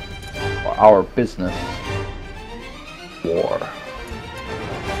business. Or our business. War.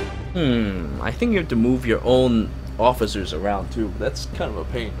 I think you have to move your own officers around too. That's kind of a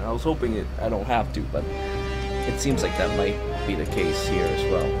pain. I was hoping I don't have to, but it seems like that might be the case here as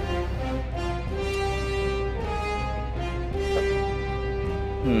well.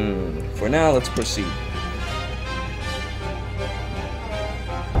 For now, let's proceed.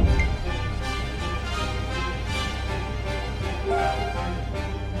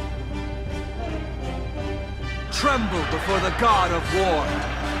 Tremble before the god of war.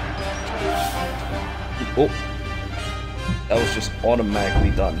 Oh, that was just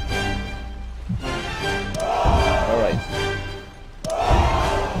automatically done. Alright.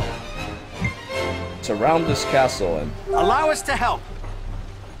 Surround this castle and Allow us to help.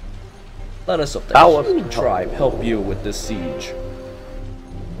 let us of the Shu tribe help you with this siege.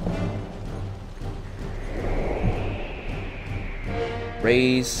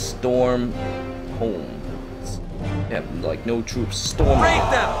 Raise, storm, home. Yeah, like no troops. Storm. Raid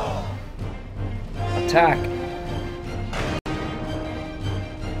them! Attack.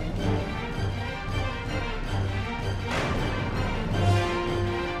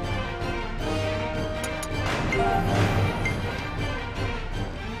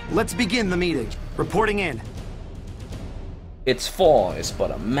 Let's begin the meeting. Reporting in. Its fall is but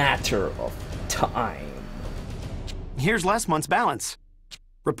a matter of time. Here's last month's balance.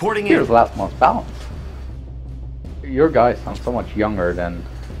 Reporting Here's in. last month's balance. Your guys sound so much younger than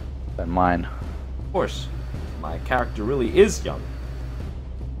mine. Of course, my character really is young.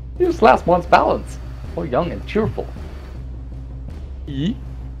 Here's last month's balance. So young and cheerful. E?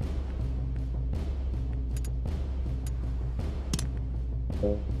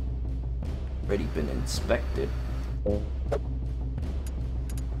 Already been inspected.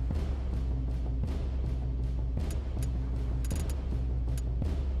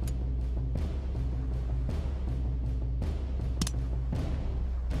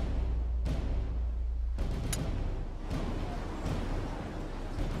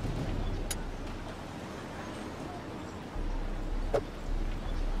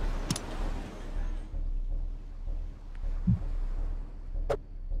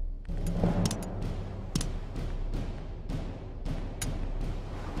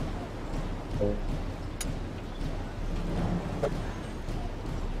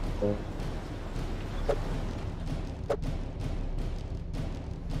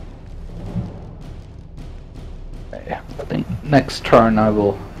 I think next turn I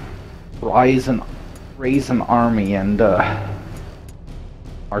will raise an army and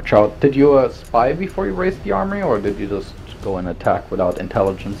march out. Did you spy before you raised the army, or did you just go and attack without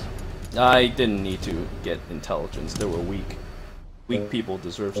intelligence? I didn't need to get intelligence. They were weak. Weak people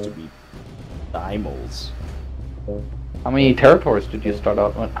deserves to be daimos. How many territories did you start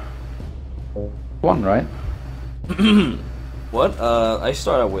out with? One, right? What? I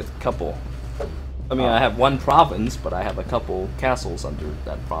started with a couple. I mean, I have one province, but I have a couple castles under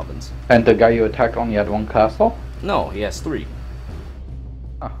that province. And the guy you attacked only had one castle? No, he has 3.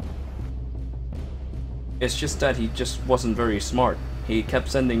 Ah. It's just that he just wasn't very smart. He kept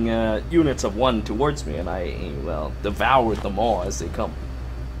sending units of 1 towards me, and I, well, devoured them all as they come.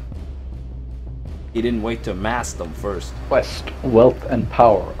 He didn't wait to amass them first. Quest, wealth and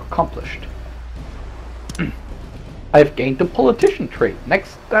power accomplished. I have gained the politician trait.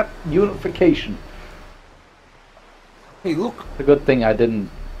 Next step, unification. Hey, look! It's a good thing I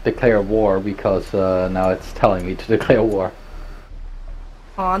didn't declare war, because now it's telling me to declare war.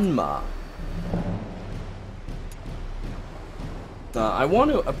 Hanma. I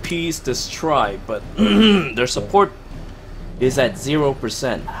want to appease this tribe, but their support is at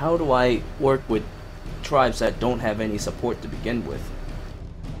 0%. How do I work with tribes that don't have any support to begin with?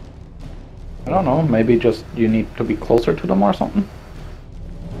 I don't know, maybe just you need to be closer to them or something?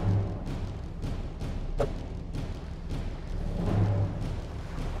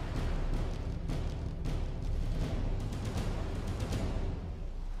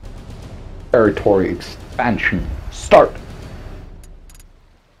 Territory expansion. Start!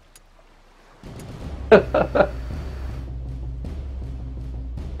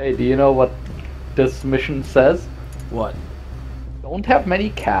 Hey, do you know what this mission says? What? Don't have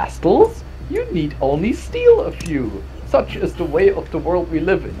many castles? You need only steal a few. Such is the way of the world we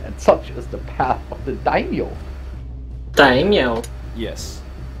live in, and such is the path of the daimyo. Daimyo. Yes.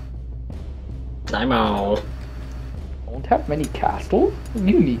 Daimyo. Don't have many castles?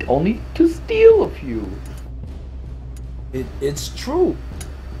 You need only to steal a few. It's true.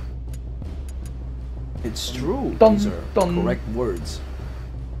 It's true. Dun, These are dun. correct words.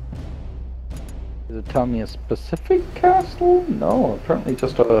 Does it tell me a specific castle? No, apparently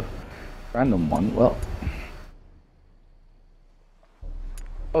just a random one. Well.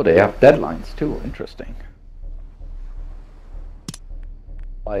 Oh, they have deadlines too. Interesting.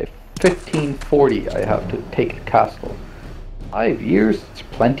 By 1540 I have to take a castle. 5 years? It's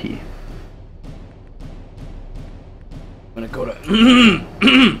plenty. I'm gonna go to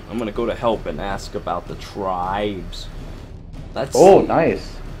I'm gonna go to help and ask about the tribes. Let's Oh, see.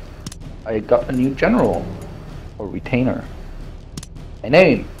 nice. I got a new general. Or retainer. My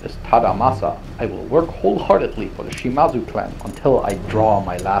name is Tadamasa. I will work wholeheartedly for the Shimazu clan until I draw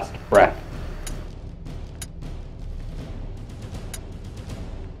my last breath.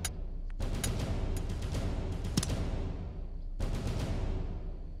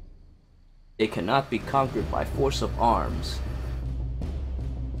 They cannot be conquered by force of arms.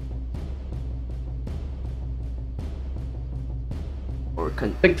 Or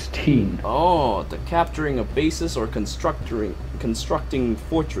 16. Oh, the capturing of bases or constructing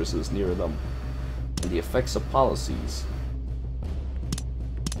fortresses near them. And the effects of policies.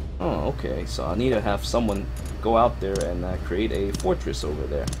 Oh, okay. So I need to have someone go out there and create a fortress over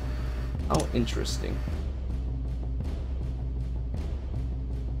there. How interesting.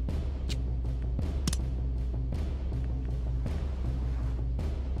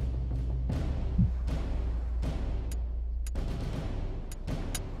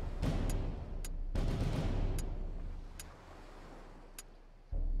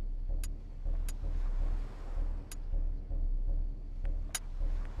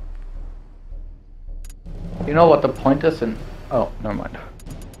 You know what the point is in... Oh, never mind.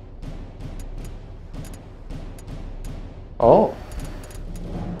 Oh.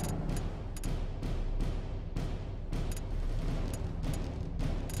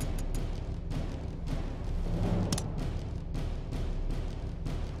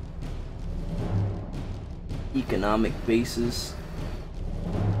 Economic basis.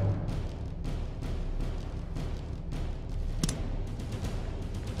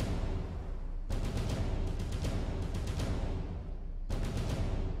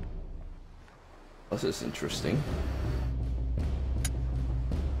 This is interesting.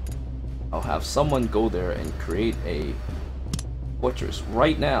 I'll have someone go there and create a fortress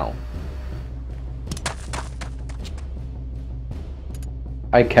right now.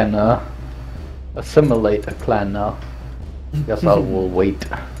 I can assimilate a clan now. Guess I will wait.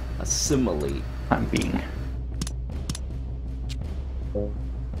 Assimilate. I'm being.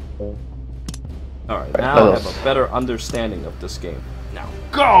 Alright, Right, now I have a better understanding of this game. Now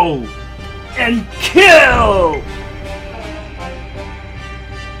go and kill!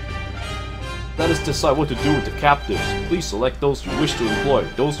 Let us decide what to do with the captives. Please select those you wish to employ.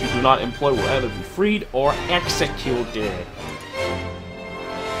 Those you do not employ will either be freed or executed.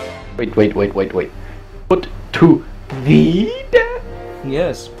 Wait. Put to the death?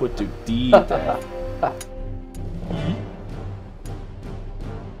 Yes, put to the death.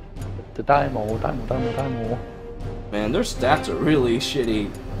 The Daimo. Man, their stats are really shitty.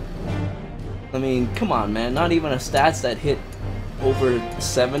 I mean, come on, man. Not even a stats that hit over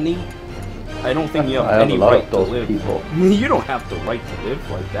 70. I don't think you have any right to live. People. You don't have the right to live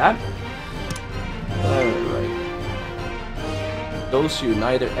like that. Alright. Those you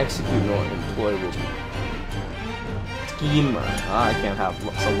neither execute nor employ will be schemer. I can't have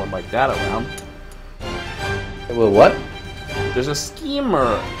someone like that around. Well, what? There's a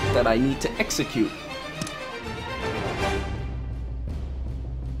schemer that I need to execute.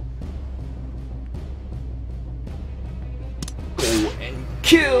 Go and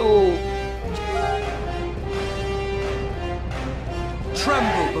kill!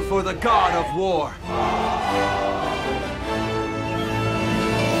 Tremble before the god of war.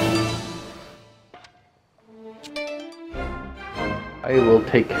 I will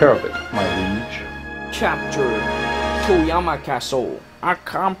take care of it, my liege. Captured Koyama Castle.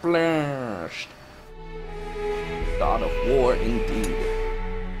 Accomplished. God of war indeed.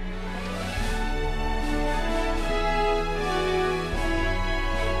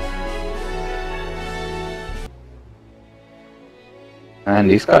 And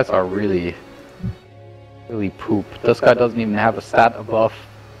these guys are really poop. This guy doesn't even have a stat above.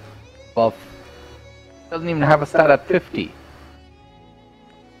 Doesn't even have a stat at 50.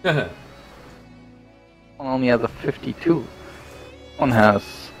 One only has a 52. One has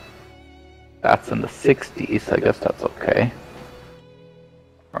stats in the 60s. I guess that's okay.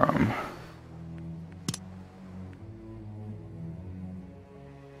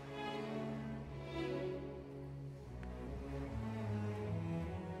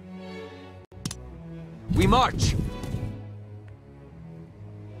 We march!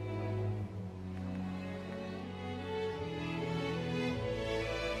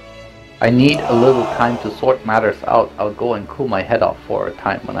 I need a little time to sort matters out. I'll go and cool my head off for a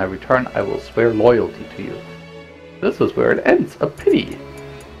time. When I return, I will swear loyalty to you. This is where it ends. A pity.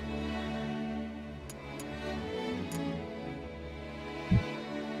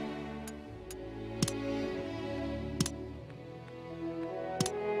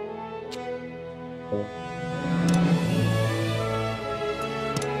 Let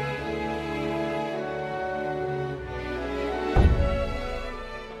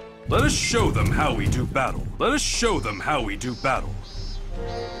us show them how we do battle. Let us show them how we do battle.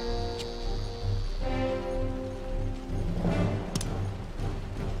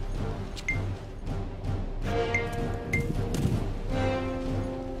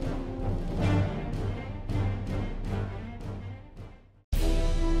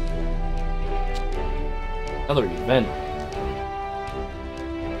 Another event.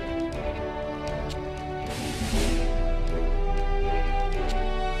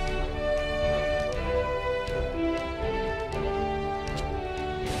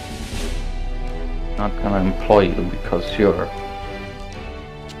 Not gonna employ you because you're...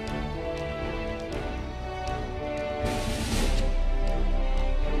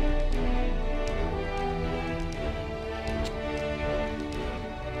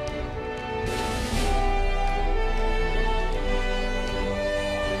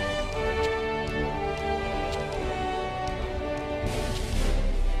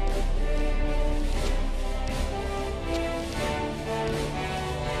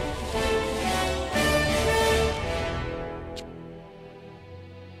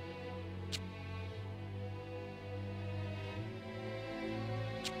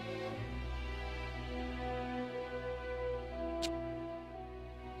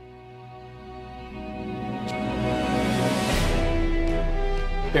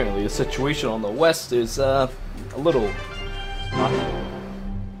 Apparently the situation on the west is a little...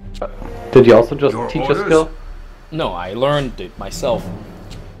 Did you also just Your teach orders? a skill? No, I learned it myself.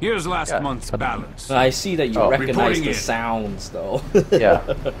 Here's last month's balance. I see that you Oh. recognize Reporting the in. sounds, though. Yeah.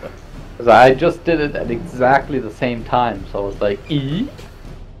 Because I just did it at exactly the same time, so I was like, E?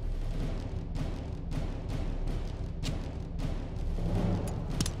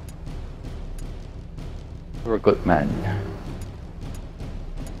 You're a good man.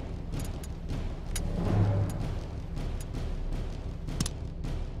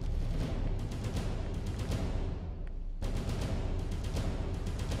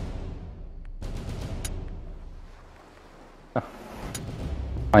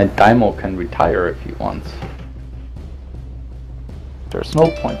 My Daimo can retire if he wants. There's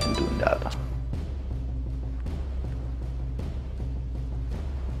no point in doing that.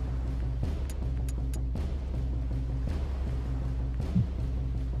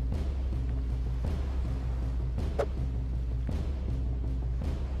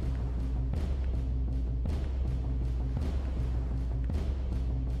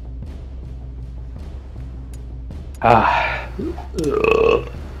 Ah.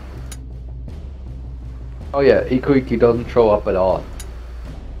 Oh yeah, Ikuiki doesn't show up at all.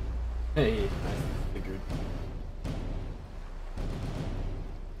 Hey, I figured.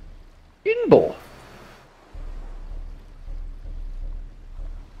 Jinbo!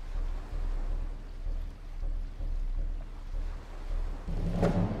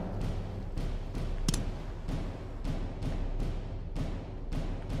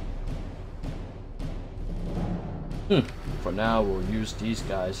 For now, we'll use these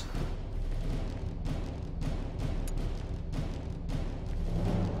guys.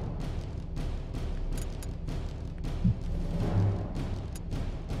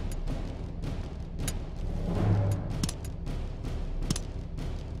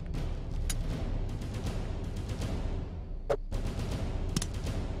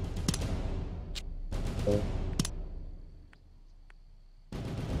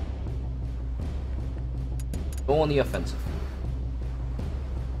 Go on the offensive.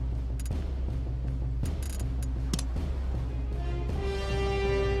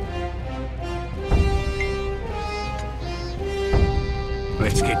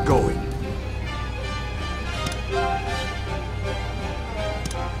 Let's get going.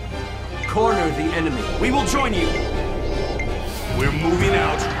 Corner the enemy. We will join you. We're moving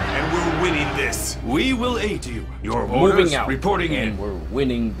out, and we're winning this. We will aid you. Your orders Moving out. reporting and in. we're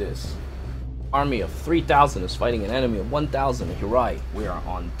winning this. Army of 3,000 is fighting an enemy of 1,000 in Hirai. We are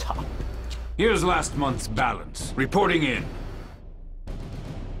on top. Here's last month's balance. Reporting in.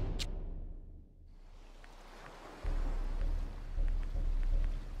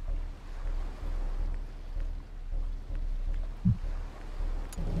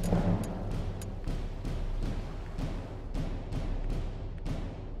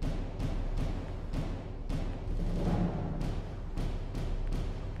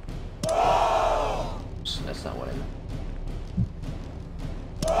 That's not what I meant.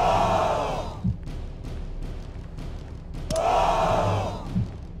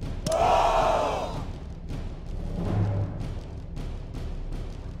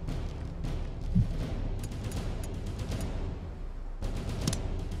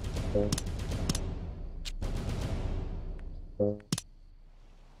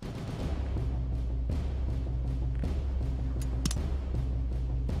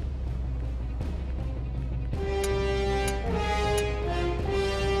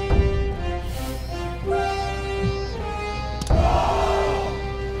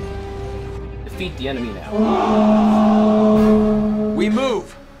 Defeat the enemy now. We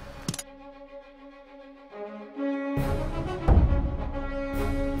move!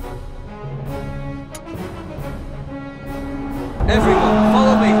 Everyone,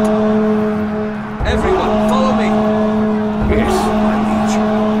 follow me! Everyone, follow me! Yes, my liege.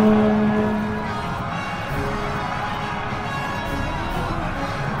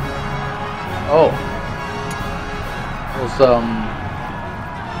 Oh. Those,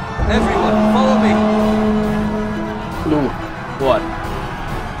 Everyone, follow me! blue. What?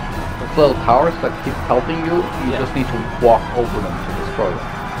 Those little towers that keep helping you, you just need to walk over them to destroy them.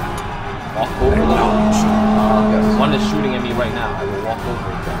 Walk over them? Yes. One is shooting at me right now. I will walk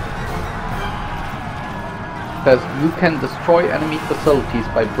over it. Says you can destroy enemy facilities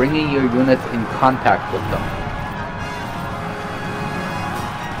by bringing your units in contact with them.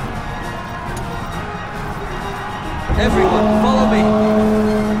 Everyone, follow me!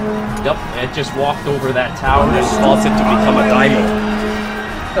 Yep, it just walked over that tower and caused it to become a diamond.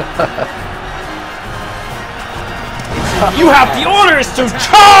 You have the orders to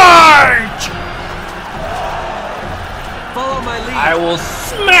charge! Follow my lead! I will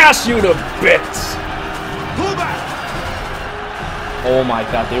smash you to bits! Pull back! Oh my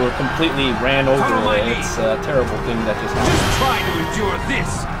god, they were completely ran over. Follow my It's a terrible thing that just happened. Just try to endure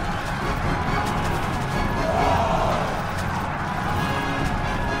this!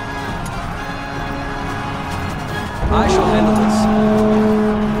 I shall handle this.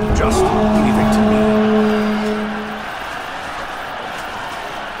 Just leave it to me.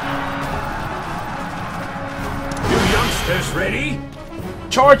 You youngsters ready?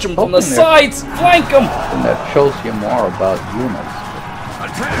 Charge them from the Open there. sides! Flank them! And that shows you more about units.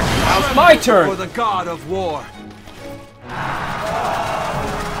 Attack! Now it's my turn! For the god of war.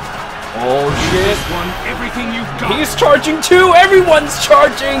 Oh shit! This one, everything you've got. He's charging too! Everyone's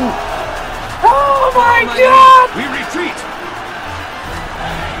charging! Oh my my god! We retreat!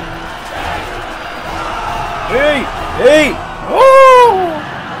 Hey! Hey! Oh!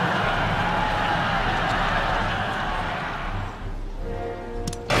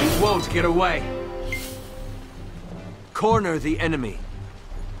 You won't get away. Corner the enemy.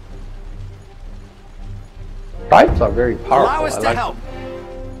 Tribes are very powerful. Allow us I to like help.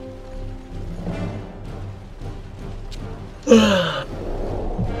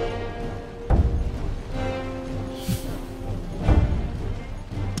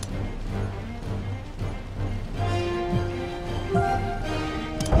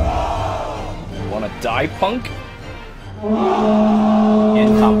 Wanna die, punk? In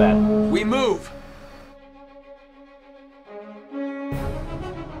combat. We move.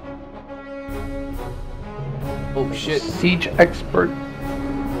 Oh shit. Siege expert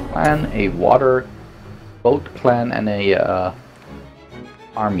clan, a water boat clan, and a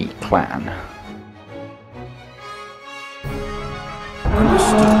army clan.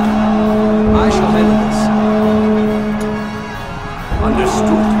 Understood. I shall handle this.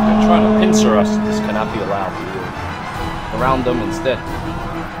 Understood. They're trying to pincer us. This cannot be allowed. We will around them instead.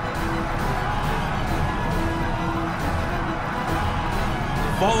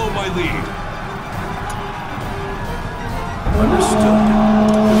 Follow my lead. Understood.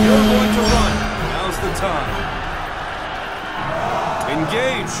 You're going to run. Now's the time.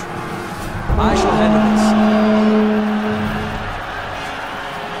 Engage. I shall handle this.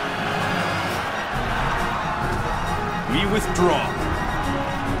 We withdraw.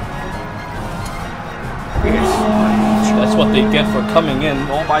 That's what they get for coming in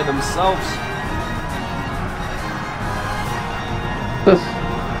all by themselves. This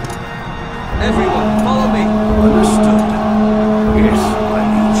Everyone, follow me. Understood. Yes, my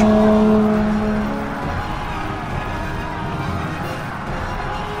liege.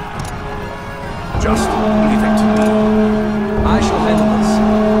 Just leave it to me. I shall handle this.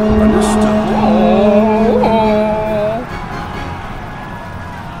 Understood.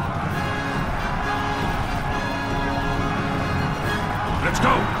 Let's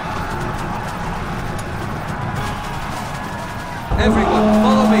go. Everyone,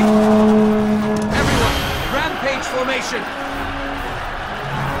 follow me. Everyone, rampage formation.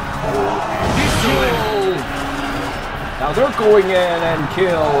 Now they're going in and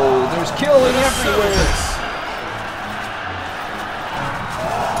kill. There's killing everywhere.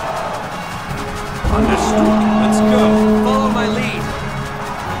 Understood. Let's go. Follow my lead.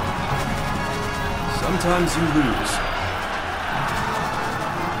 sometimes you lose.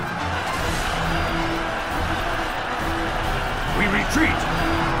 We retreat!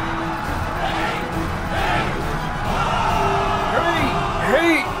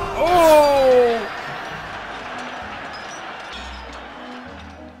 Hey! Oh!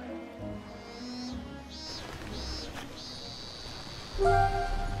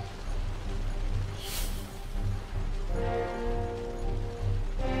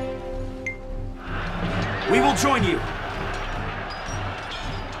 We will join you.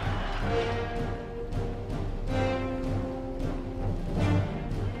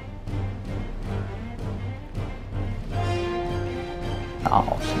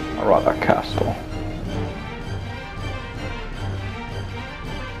 Now, some Hirai Castle.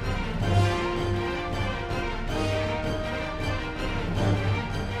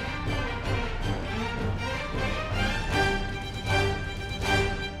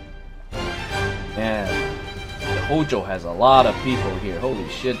 Man, the Hojo has a lot of people here. Holy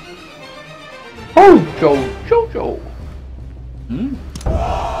shit. Hojo, Jojo. Hmm?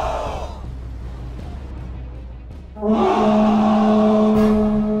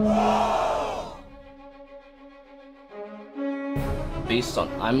 Based on,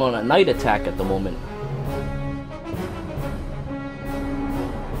 I'm on a night attack at the moment.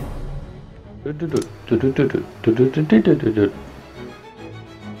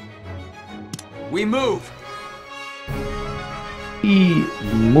 We move! He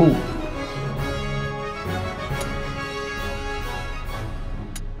move.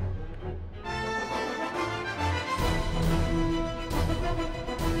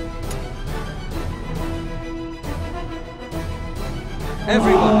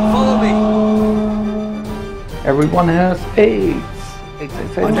 Everyone, follow me! Everyone has AIDS.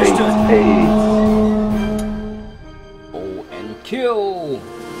 Understood. AIDS. Oh, and kill!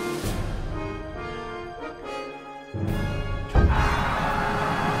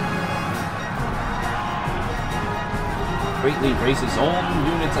 Greatly raises own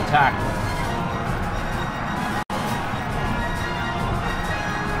unit's attack.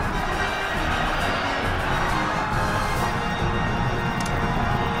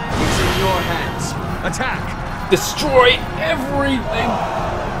 Using your hands. Attack! Destroy everything!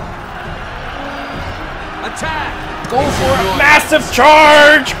 Attack! Go for a massive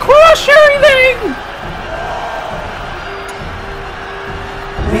charge! Crush everything!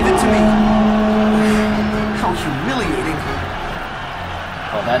 Leave it to me. How humiliating.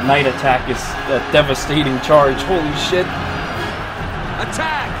 Oh, that night attack is a devastating charge. Holy shit.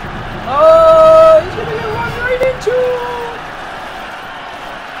 Attack! Oh, he's gonna get run right into!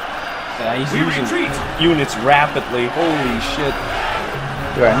 Yeah, he's We using retreat! units rapidly. Holy shit.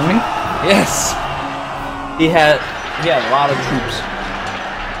 Your enemy? Yes! He had a lot of troops.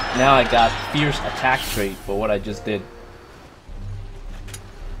 Now I got fierce attack trait for what I just did.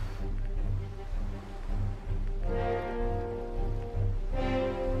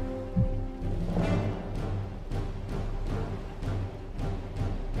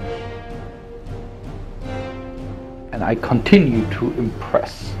 And I continue to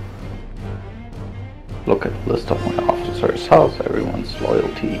impress. Look at the list of my officers. How's everyone's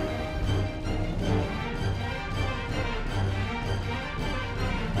loyalty?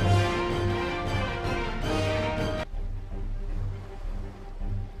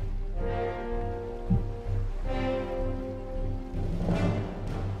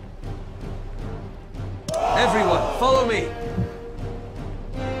 Everyone, follow me!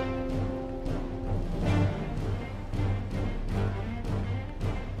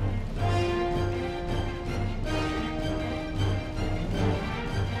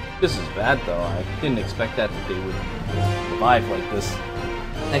 This is bad though. I didn't expect that they would survive like this.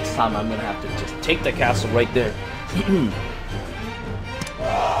 Next time I'm gonna have to just take the castle right there.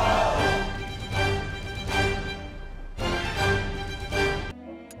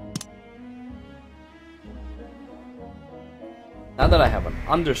 Now that I have an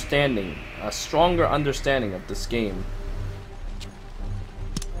understanding, a stronger understanding of this game,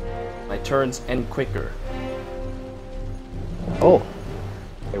 my turns end quicker. Oh,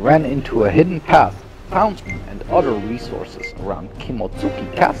 they ran into a hidden path, fountain, and other resources around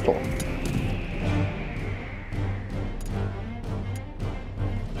Uesugi Castle.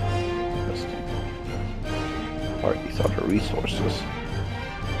 Interesting. What are these other resources?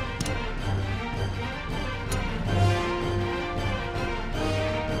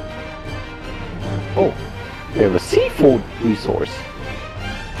 Oh, they have a seafood resource.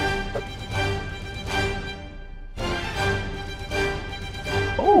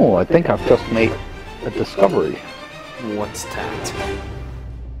 Oh, I think I've just made a discovery. What's that?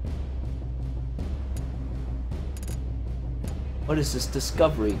 What is this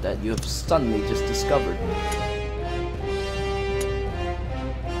discovery that you have suddenly just discovered?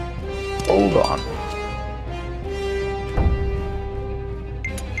 Hold on.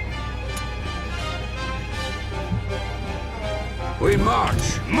 We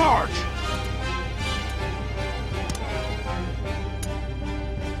march! March!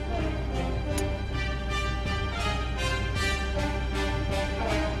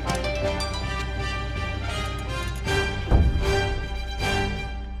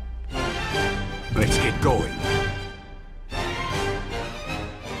 Let's get going.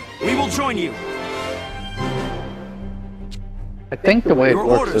 We will join you. I think the way it Your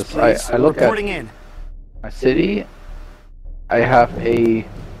works orders, is please. I look at Reporting in. my city. I have a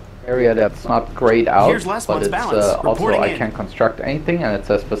area that's not grayed out, Here's last but month's it's balance. also Reporting I in. can't construct anything, and it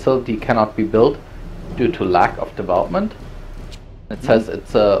says facility cannot be built due to lack of development. It says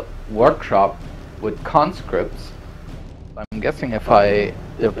it's a workshop with conscripts. I'm guessing if I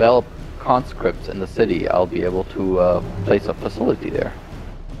develop conscripts in the city, I'll be able to place a facility there.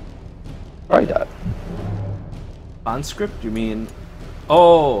 Try that. Conscript? You mean?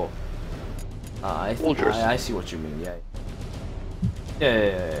 Oh. Soldiers. I see what you mean. Yeah.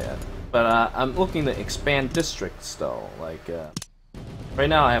 Yeah. But I'm looking to expand districts though. Like right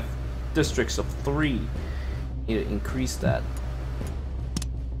now I have districts of 3. Need to increase that.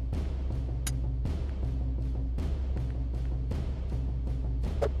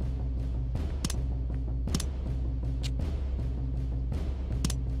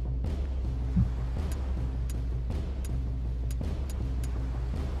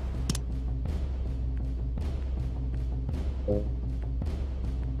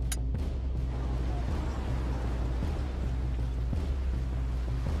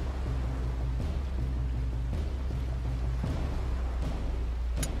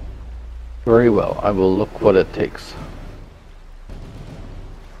 Very well, I will look what it takes.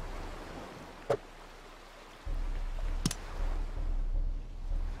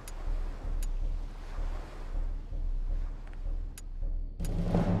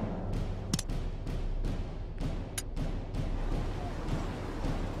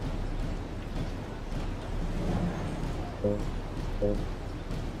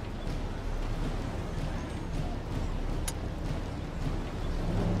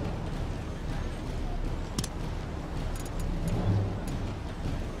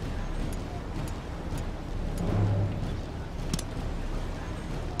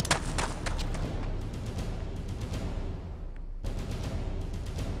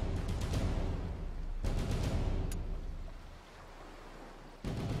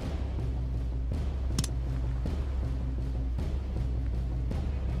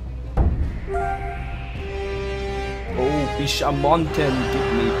 Oh, Bishamonten,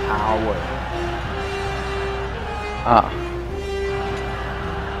 give me power.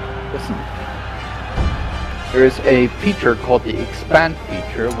 Listen. There is a feature called the expand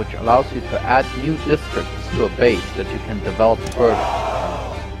feature, which allows you to add new districts to a base that you can develop further.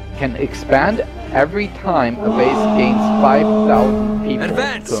 You can expand every time a base gains 5,000 people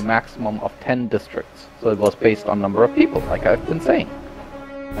Advance! to a maximum of 10 districts. So it was based on number of people, like I've been saying.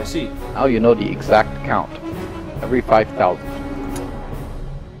 I see. Now you know the exact count. Every 5,000.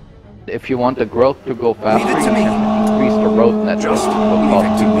 If you want the growth to go faster, Leave it to you me. can increase the road network, Just which will leave cause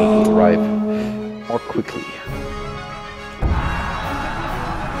it to people me. to arrive more quickly.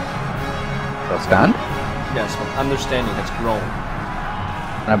 Understand? Yes, my understanding has grown.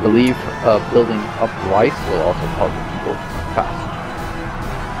 And I believe building up rice will also cause the people fast.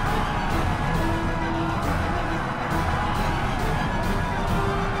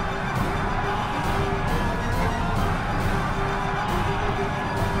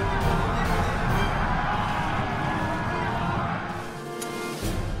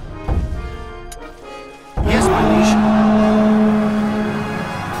 Yes, my liege.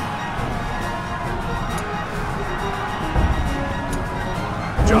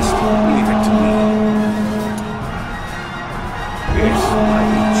 Just leave it to me. Yes, my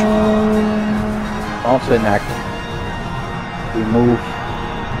liege. Also enact remove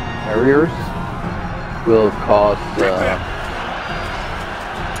barriers will cause people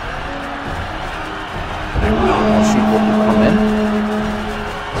to come in.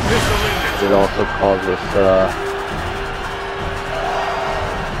 It also causes their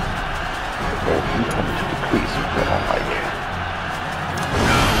income to decrease, which I don't like.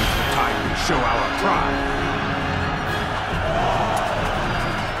 Now's the time we show our pride.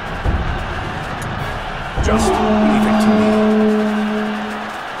 Just leave it to me.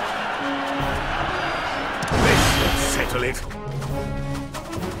 Let's settle it.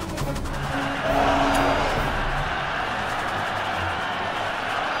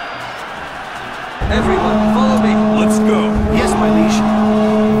 Everyone, follow me. Let's go. Yes, my liege.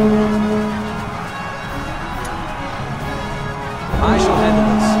 I shall handle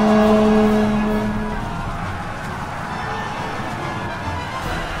this.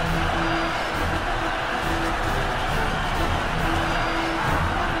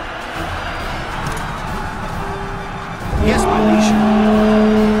 Yes, my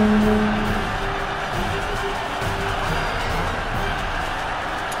liege.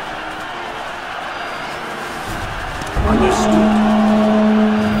 Understood.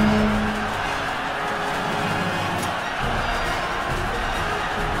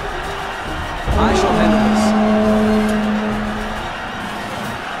 I shall handle this.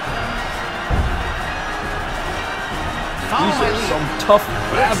 Follow These my are lead. some tough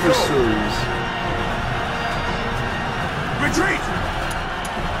Let's go. adversaries. Retreat!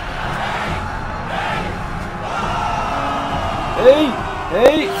 Hey!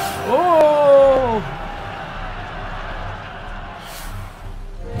 Hey! Oh!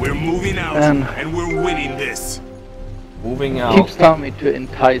 We're moving out, And- and we're winning this. Moving It out. keeps telling me to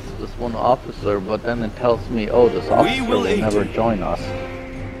entice this one officer, but then it tells me, oh, this officer will will aid never you. join us.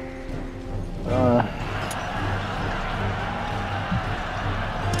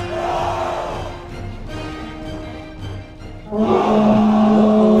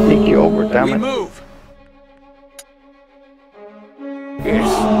 Take you over, damn We it. move. Yes,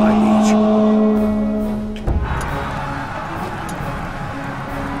 my liege.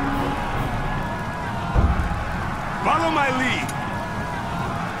 Follow my lead.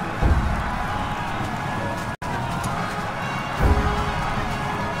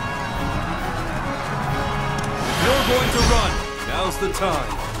 You're going to run. Now's the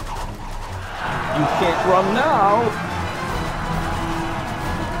time. You can't run now!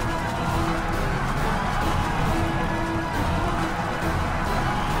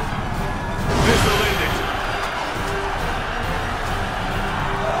 Missile ended.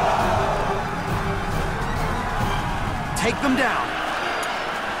 Take them down.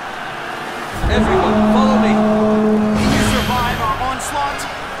 Everyone, follow me. Can you survive our onslaught?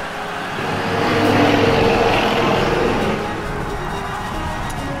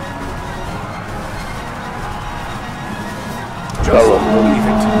 Just leave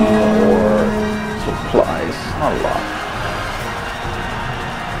it to me. Or supplies, not a lot.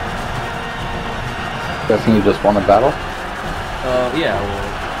 Guessing you just won a battle? Yeah,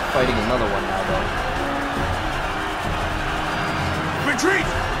 we're fighting another one now, though. Retreat!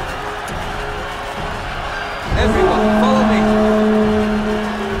 Everyone, follow me.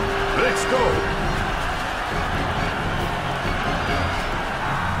 Let's go.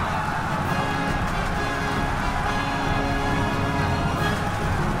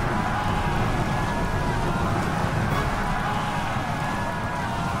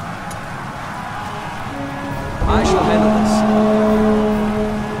 I shall handle this.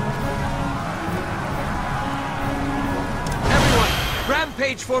 Everyone,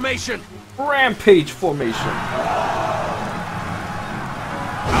 rampage formation. Rampage formation.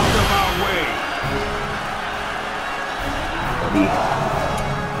 Out of our way.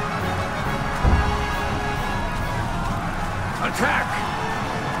 Attack!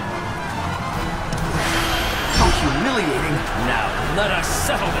 How humiliating. Now, let us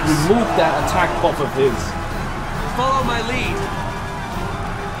settle this. Remove that attack buff of his. Follow my lead.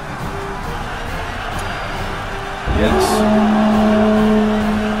 Yes.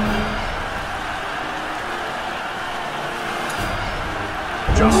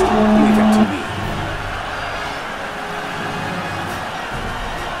 Just leave it to me.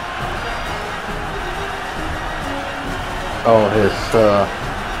 Oh, his,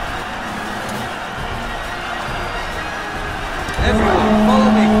 Everyone,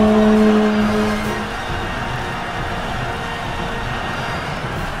 follow me.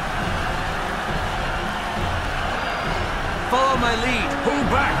 Follow my lead. Pull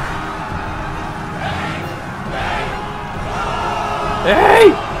back! Hey!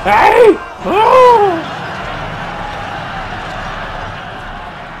 Hey! Oh!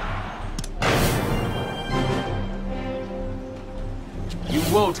 You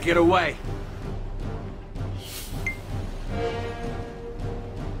won't get away.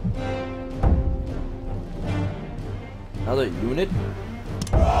 Another unit?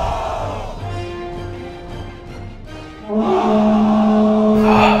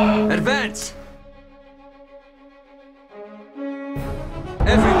 Advance!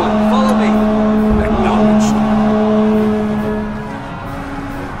 Everyone, follow me! Acknowledged.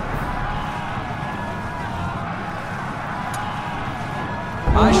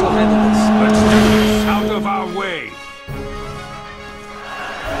 I shall handle this. Let's do this. Out of our way.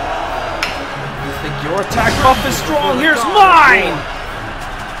 You think Your attack buff is strong. Here's mine.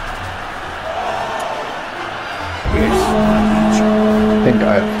 I think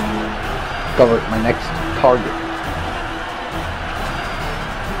I've discovered my next target.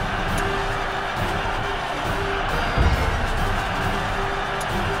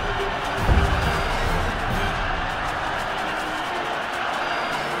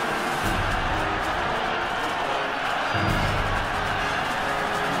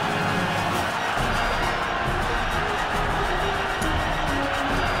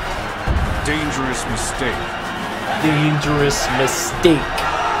 Dangerous mistake. Dangerous mistake.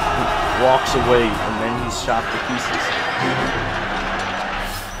 He walks away and then he's shot to pieces.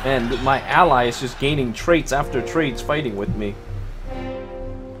 And my ally is just gaining traits after traits fighting with me.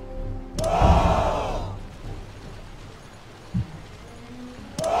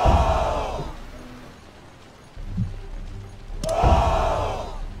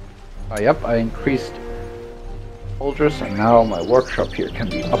 Yep, I increased soldiers and now my workshop here can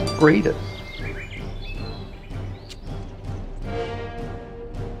be upgraded.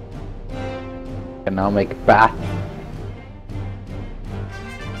 Can now make bat.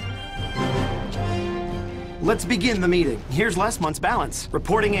 Let's begin the meeting. Here's last month's balance.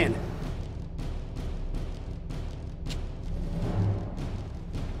 Reporting in.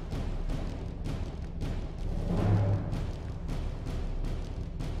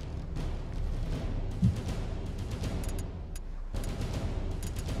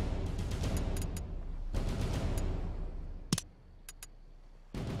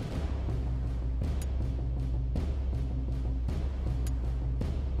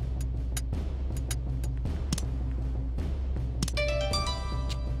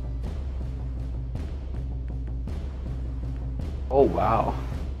 Oh wow.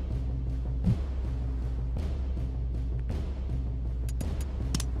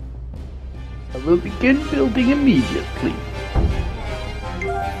 I will begin building immediately.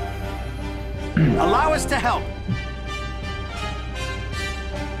 Allow us to help.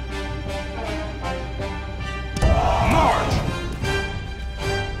 March!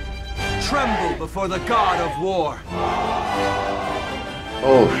 Tremble before the god of war.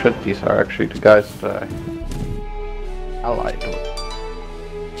 Oh shit, these are actually the guys that I allied with.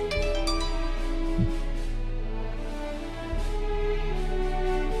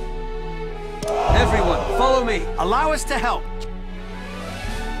 Everyone, follow me. Allow us to help.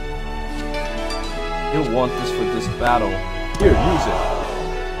 You'll want this for this battle. Here, use it.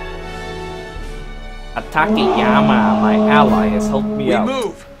 Atakeyama, my ally, has helped me We out.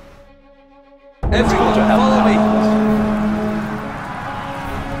 move. It's good Everyone, to have follow me.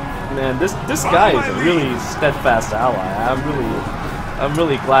 Man, this guy is a really steadfast ally. I'm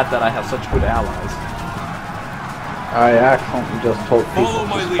really glad that I have such good allies. I accidentally just told people Follow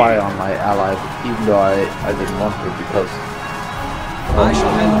my to spy lead. on my allies, even though I didn't want to because I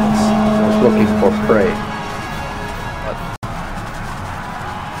shall handle this. I was looking for prey. But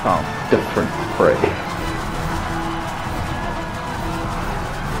found different prey.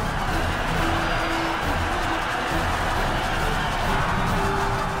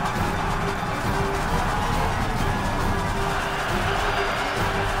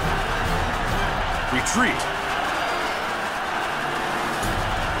 Retreat.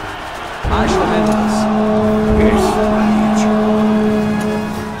 I shall handle this.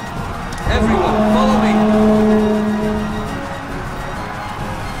 Everyone, follow me.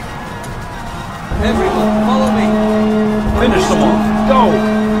 Everyone, follow me. Finish them off. Go!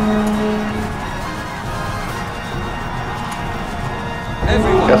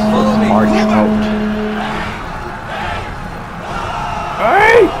 Everyone, Just follow let's me. march out.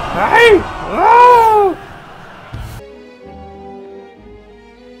 Hey! Hey! Oh!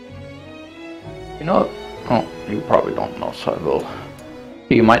 You know, oh, you probably don't know, so I will.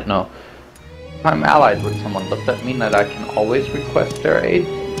 You might know. If I'm allied with someone, does that mean that I can always request their aid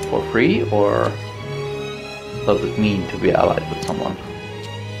for free, or does it mean to be allied with someone?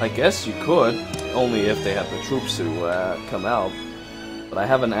 I guess you could, only if they have the troops to come out. But I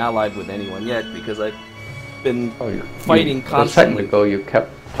haven't allied with anyone yet because I've been fighting A second constantly. ago, you kept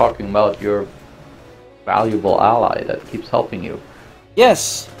talking about your valuable ally that keeps helping you.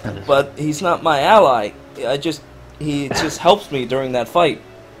 Yes, That is- but he's not my ally. He just helps me during that fight.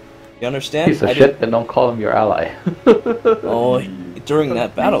 You understand? Piece of I shit, then don't call him your ally. Oh, during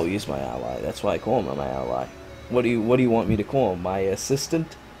that battle, he's my ally. That's why I call him my ally. What do you want me to call him? My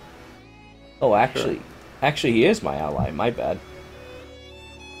assistant? Oh, actually, he is my ally. My bad.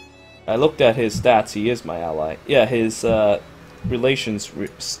 I looked at his stats. He is my ally. Yeah, his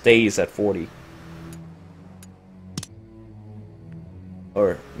stays at 40.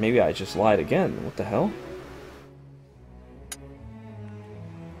 Or maybe I just lied again. What the hell?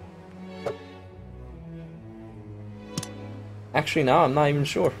 Actually, now I'm not even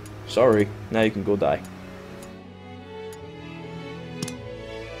sure. Sorry. Now you can go die.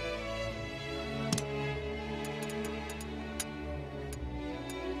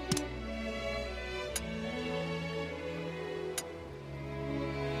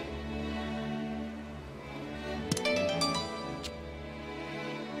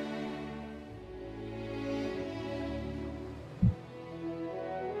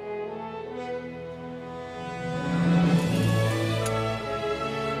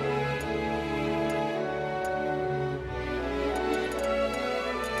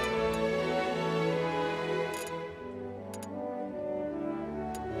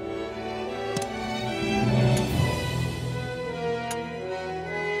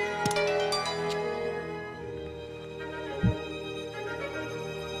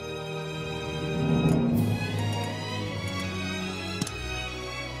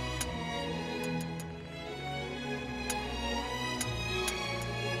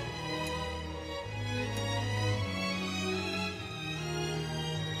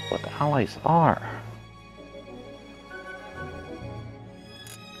 What allies are?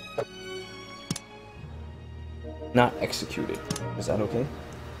 Not executed. Is that okay?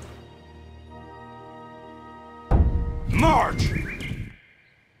 March!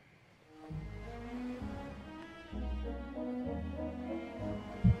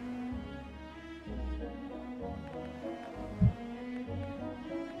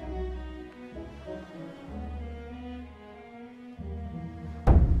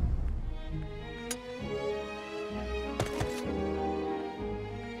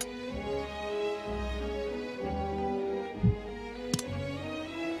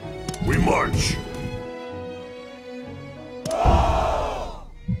 We march!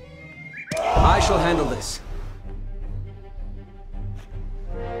 I shall handle this.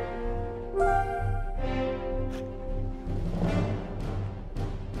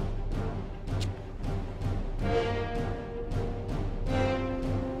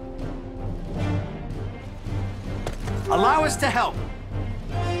 Allow us to help.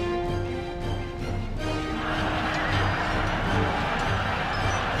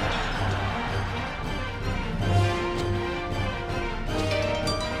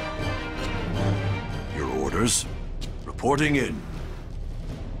 Your orders. Reporting in.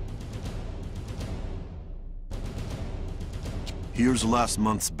 Here's last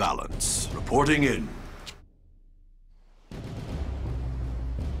month's balance. Reporting in.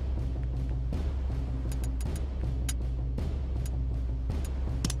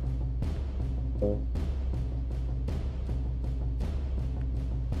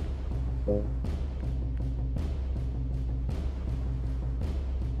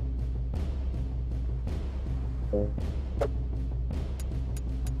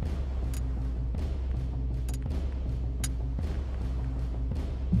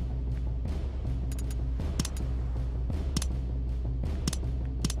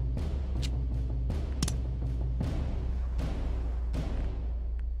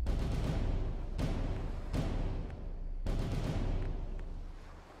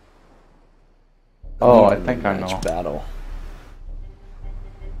 Oh, I think I know. Match battle.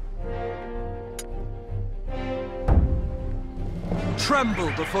 Tremble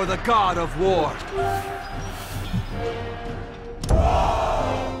before the god of war.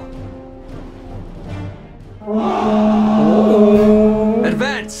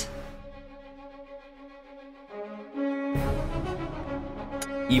 Advance!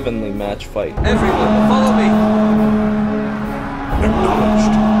 Evenly matched fight. Everyone, follow me!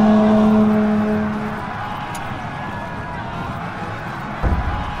 Acknowledged.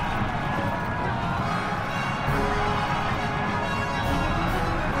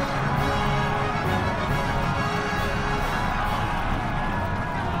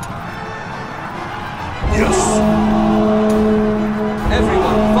 Yes!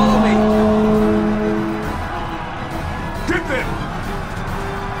 Everyone, follow me! Get them!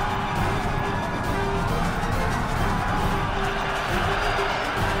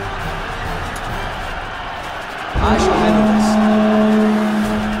 I shall handle this.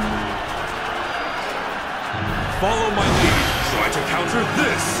 Follow my lead. Try to counter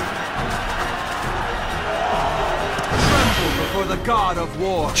this. Tremble before the god of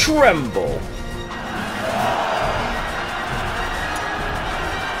war. Tremble.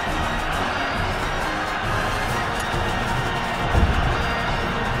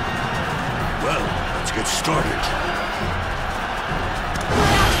 Well, let's get started.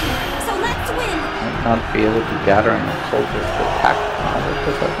 So let's win! Might not be able to gather enough soldiers to attack now.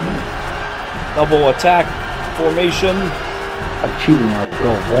 Double attack formation. Achieving our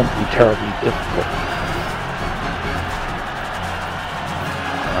goal won't be terribly difficult.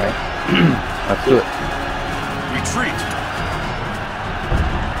 Alright, let's do it. Retreat!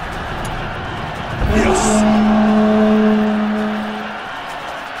 Yes!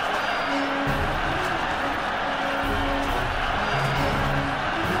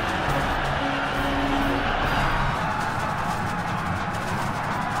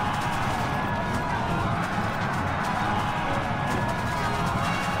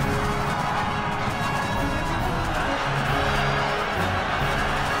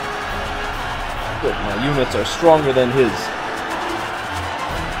 Good, my units are stronger than his.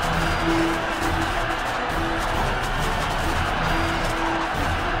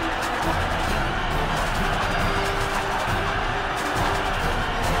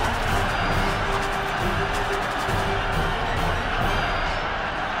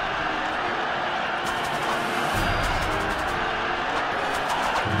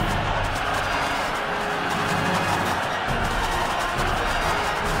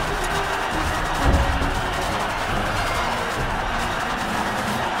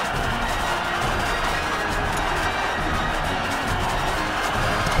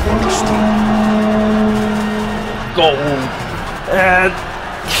 Go and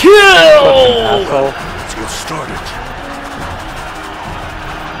kill! Let's get started.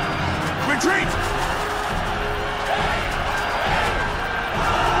 Retreat!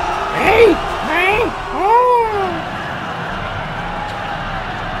 Hey! Hey!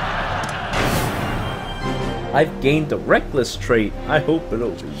 I've gained the reckless trait. I hope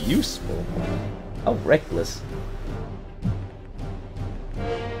it'll be useful. How reckless.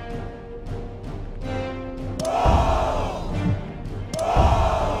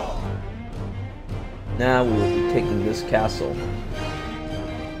 Now we will be taking this castle.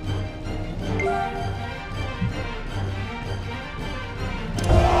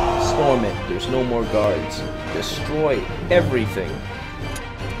 Storm it. There's no more guards. Destroy everything.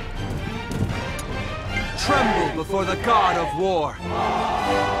 Tremble before the god of war.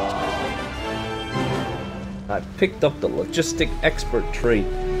 I picked up the logistic expert trait.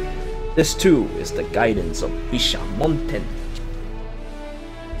 This too is the guidance of Bishamonten.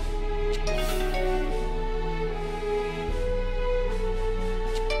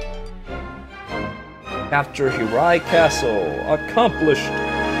 Capture Hirai Castle. Accomplished.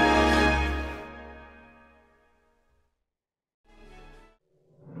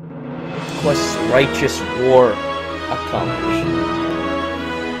 Quest Righteous War. Accomplished.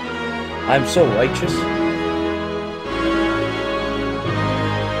 I'm so righteous.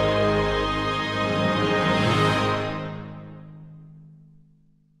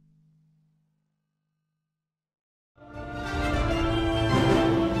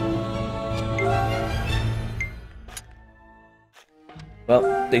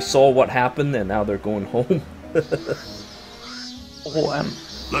 Well, they saw what happened and now they're going home.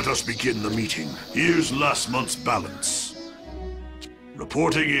 Let us begin the meeting. Here's last month's balance.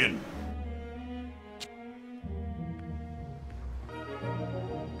 Reporting in.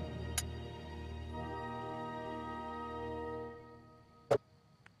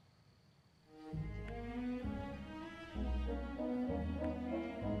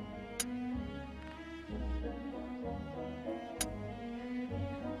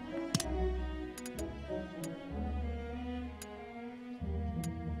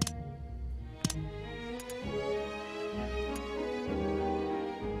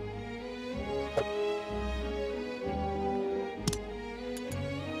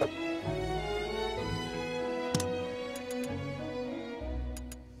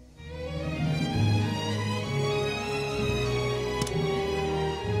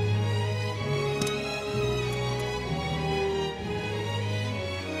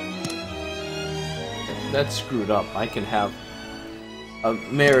 That's screwed up. I can have a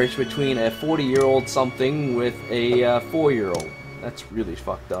marriage between a 40-year-old something with a 4-year-old. That's really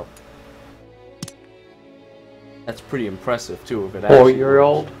fucked up. That's pretty impressive too. If it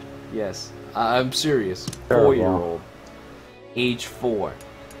 4-year-old? Yes, I'm serious. Terrible. 4-year-old, age 4.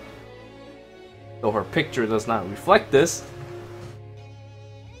 Though her picture does not reflect this.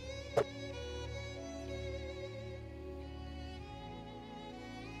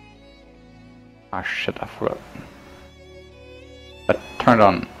 Ah shit, I forgot. I turned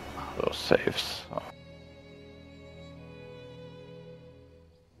on those saves. So.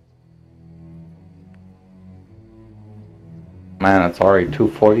 Man, it's already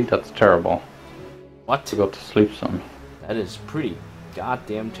 2:40. That's terrible. What? To go to sleep soon. That is pretty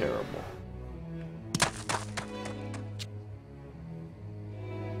goddamn terrible.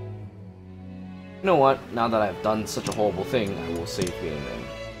 You know what? Now that I've done such a horrible thing, I will save game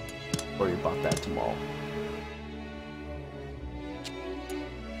and worry about that tomorrow.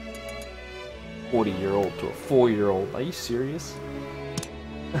 40-year-old to a 4-year-old. Are you serious?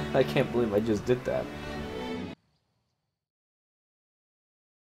 I can't believe I just did that.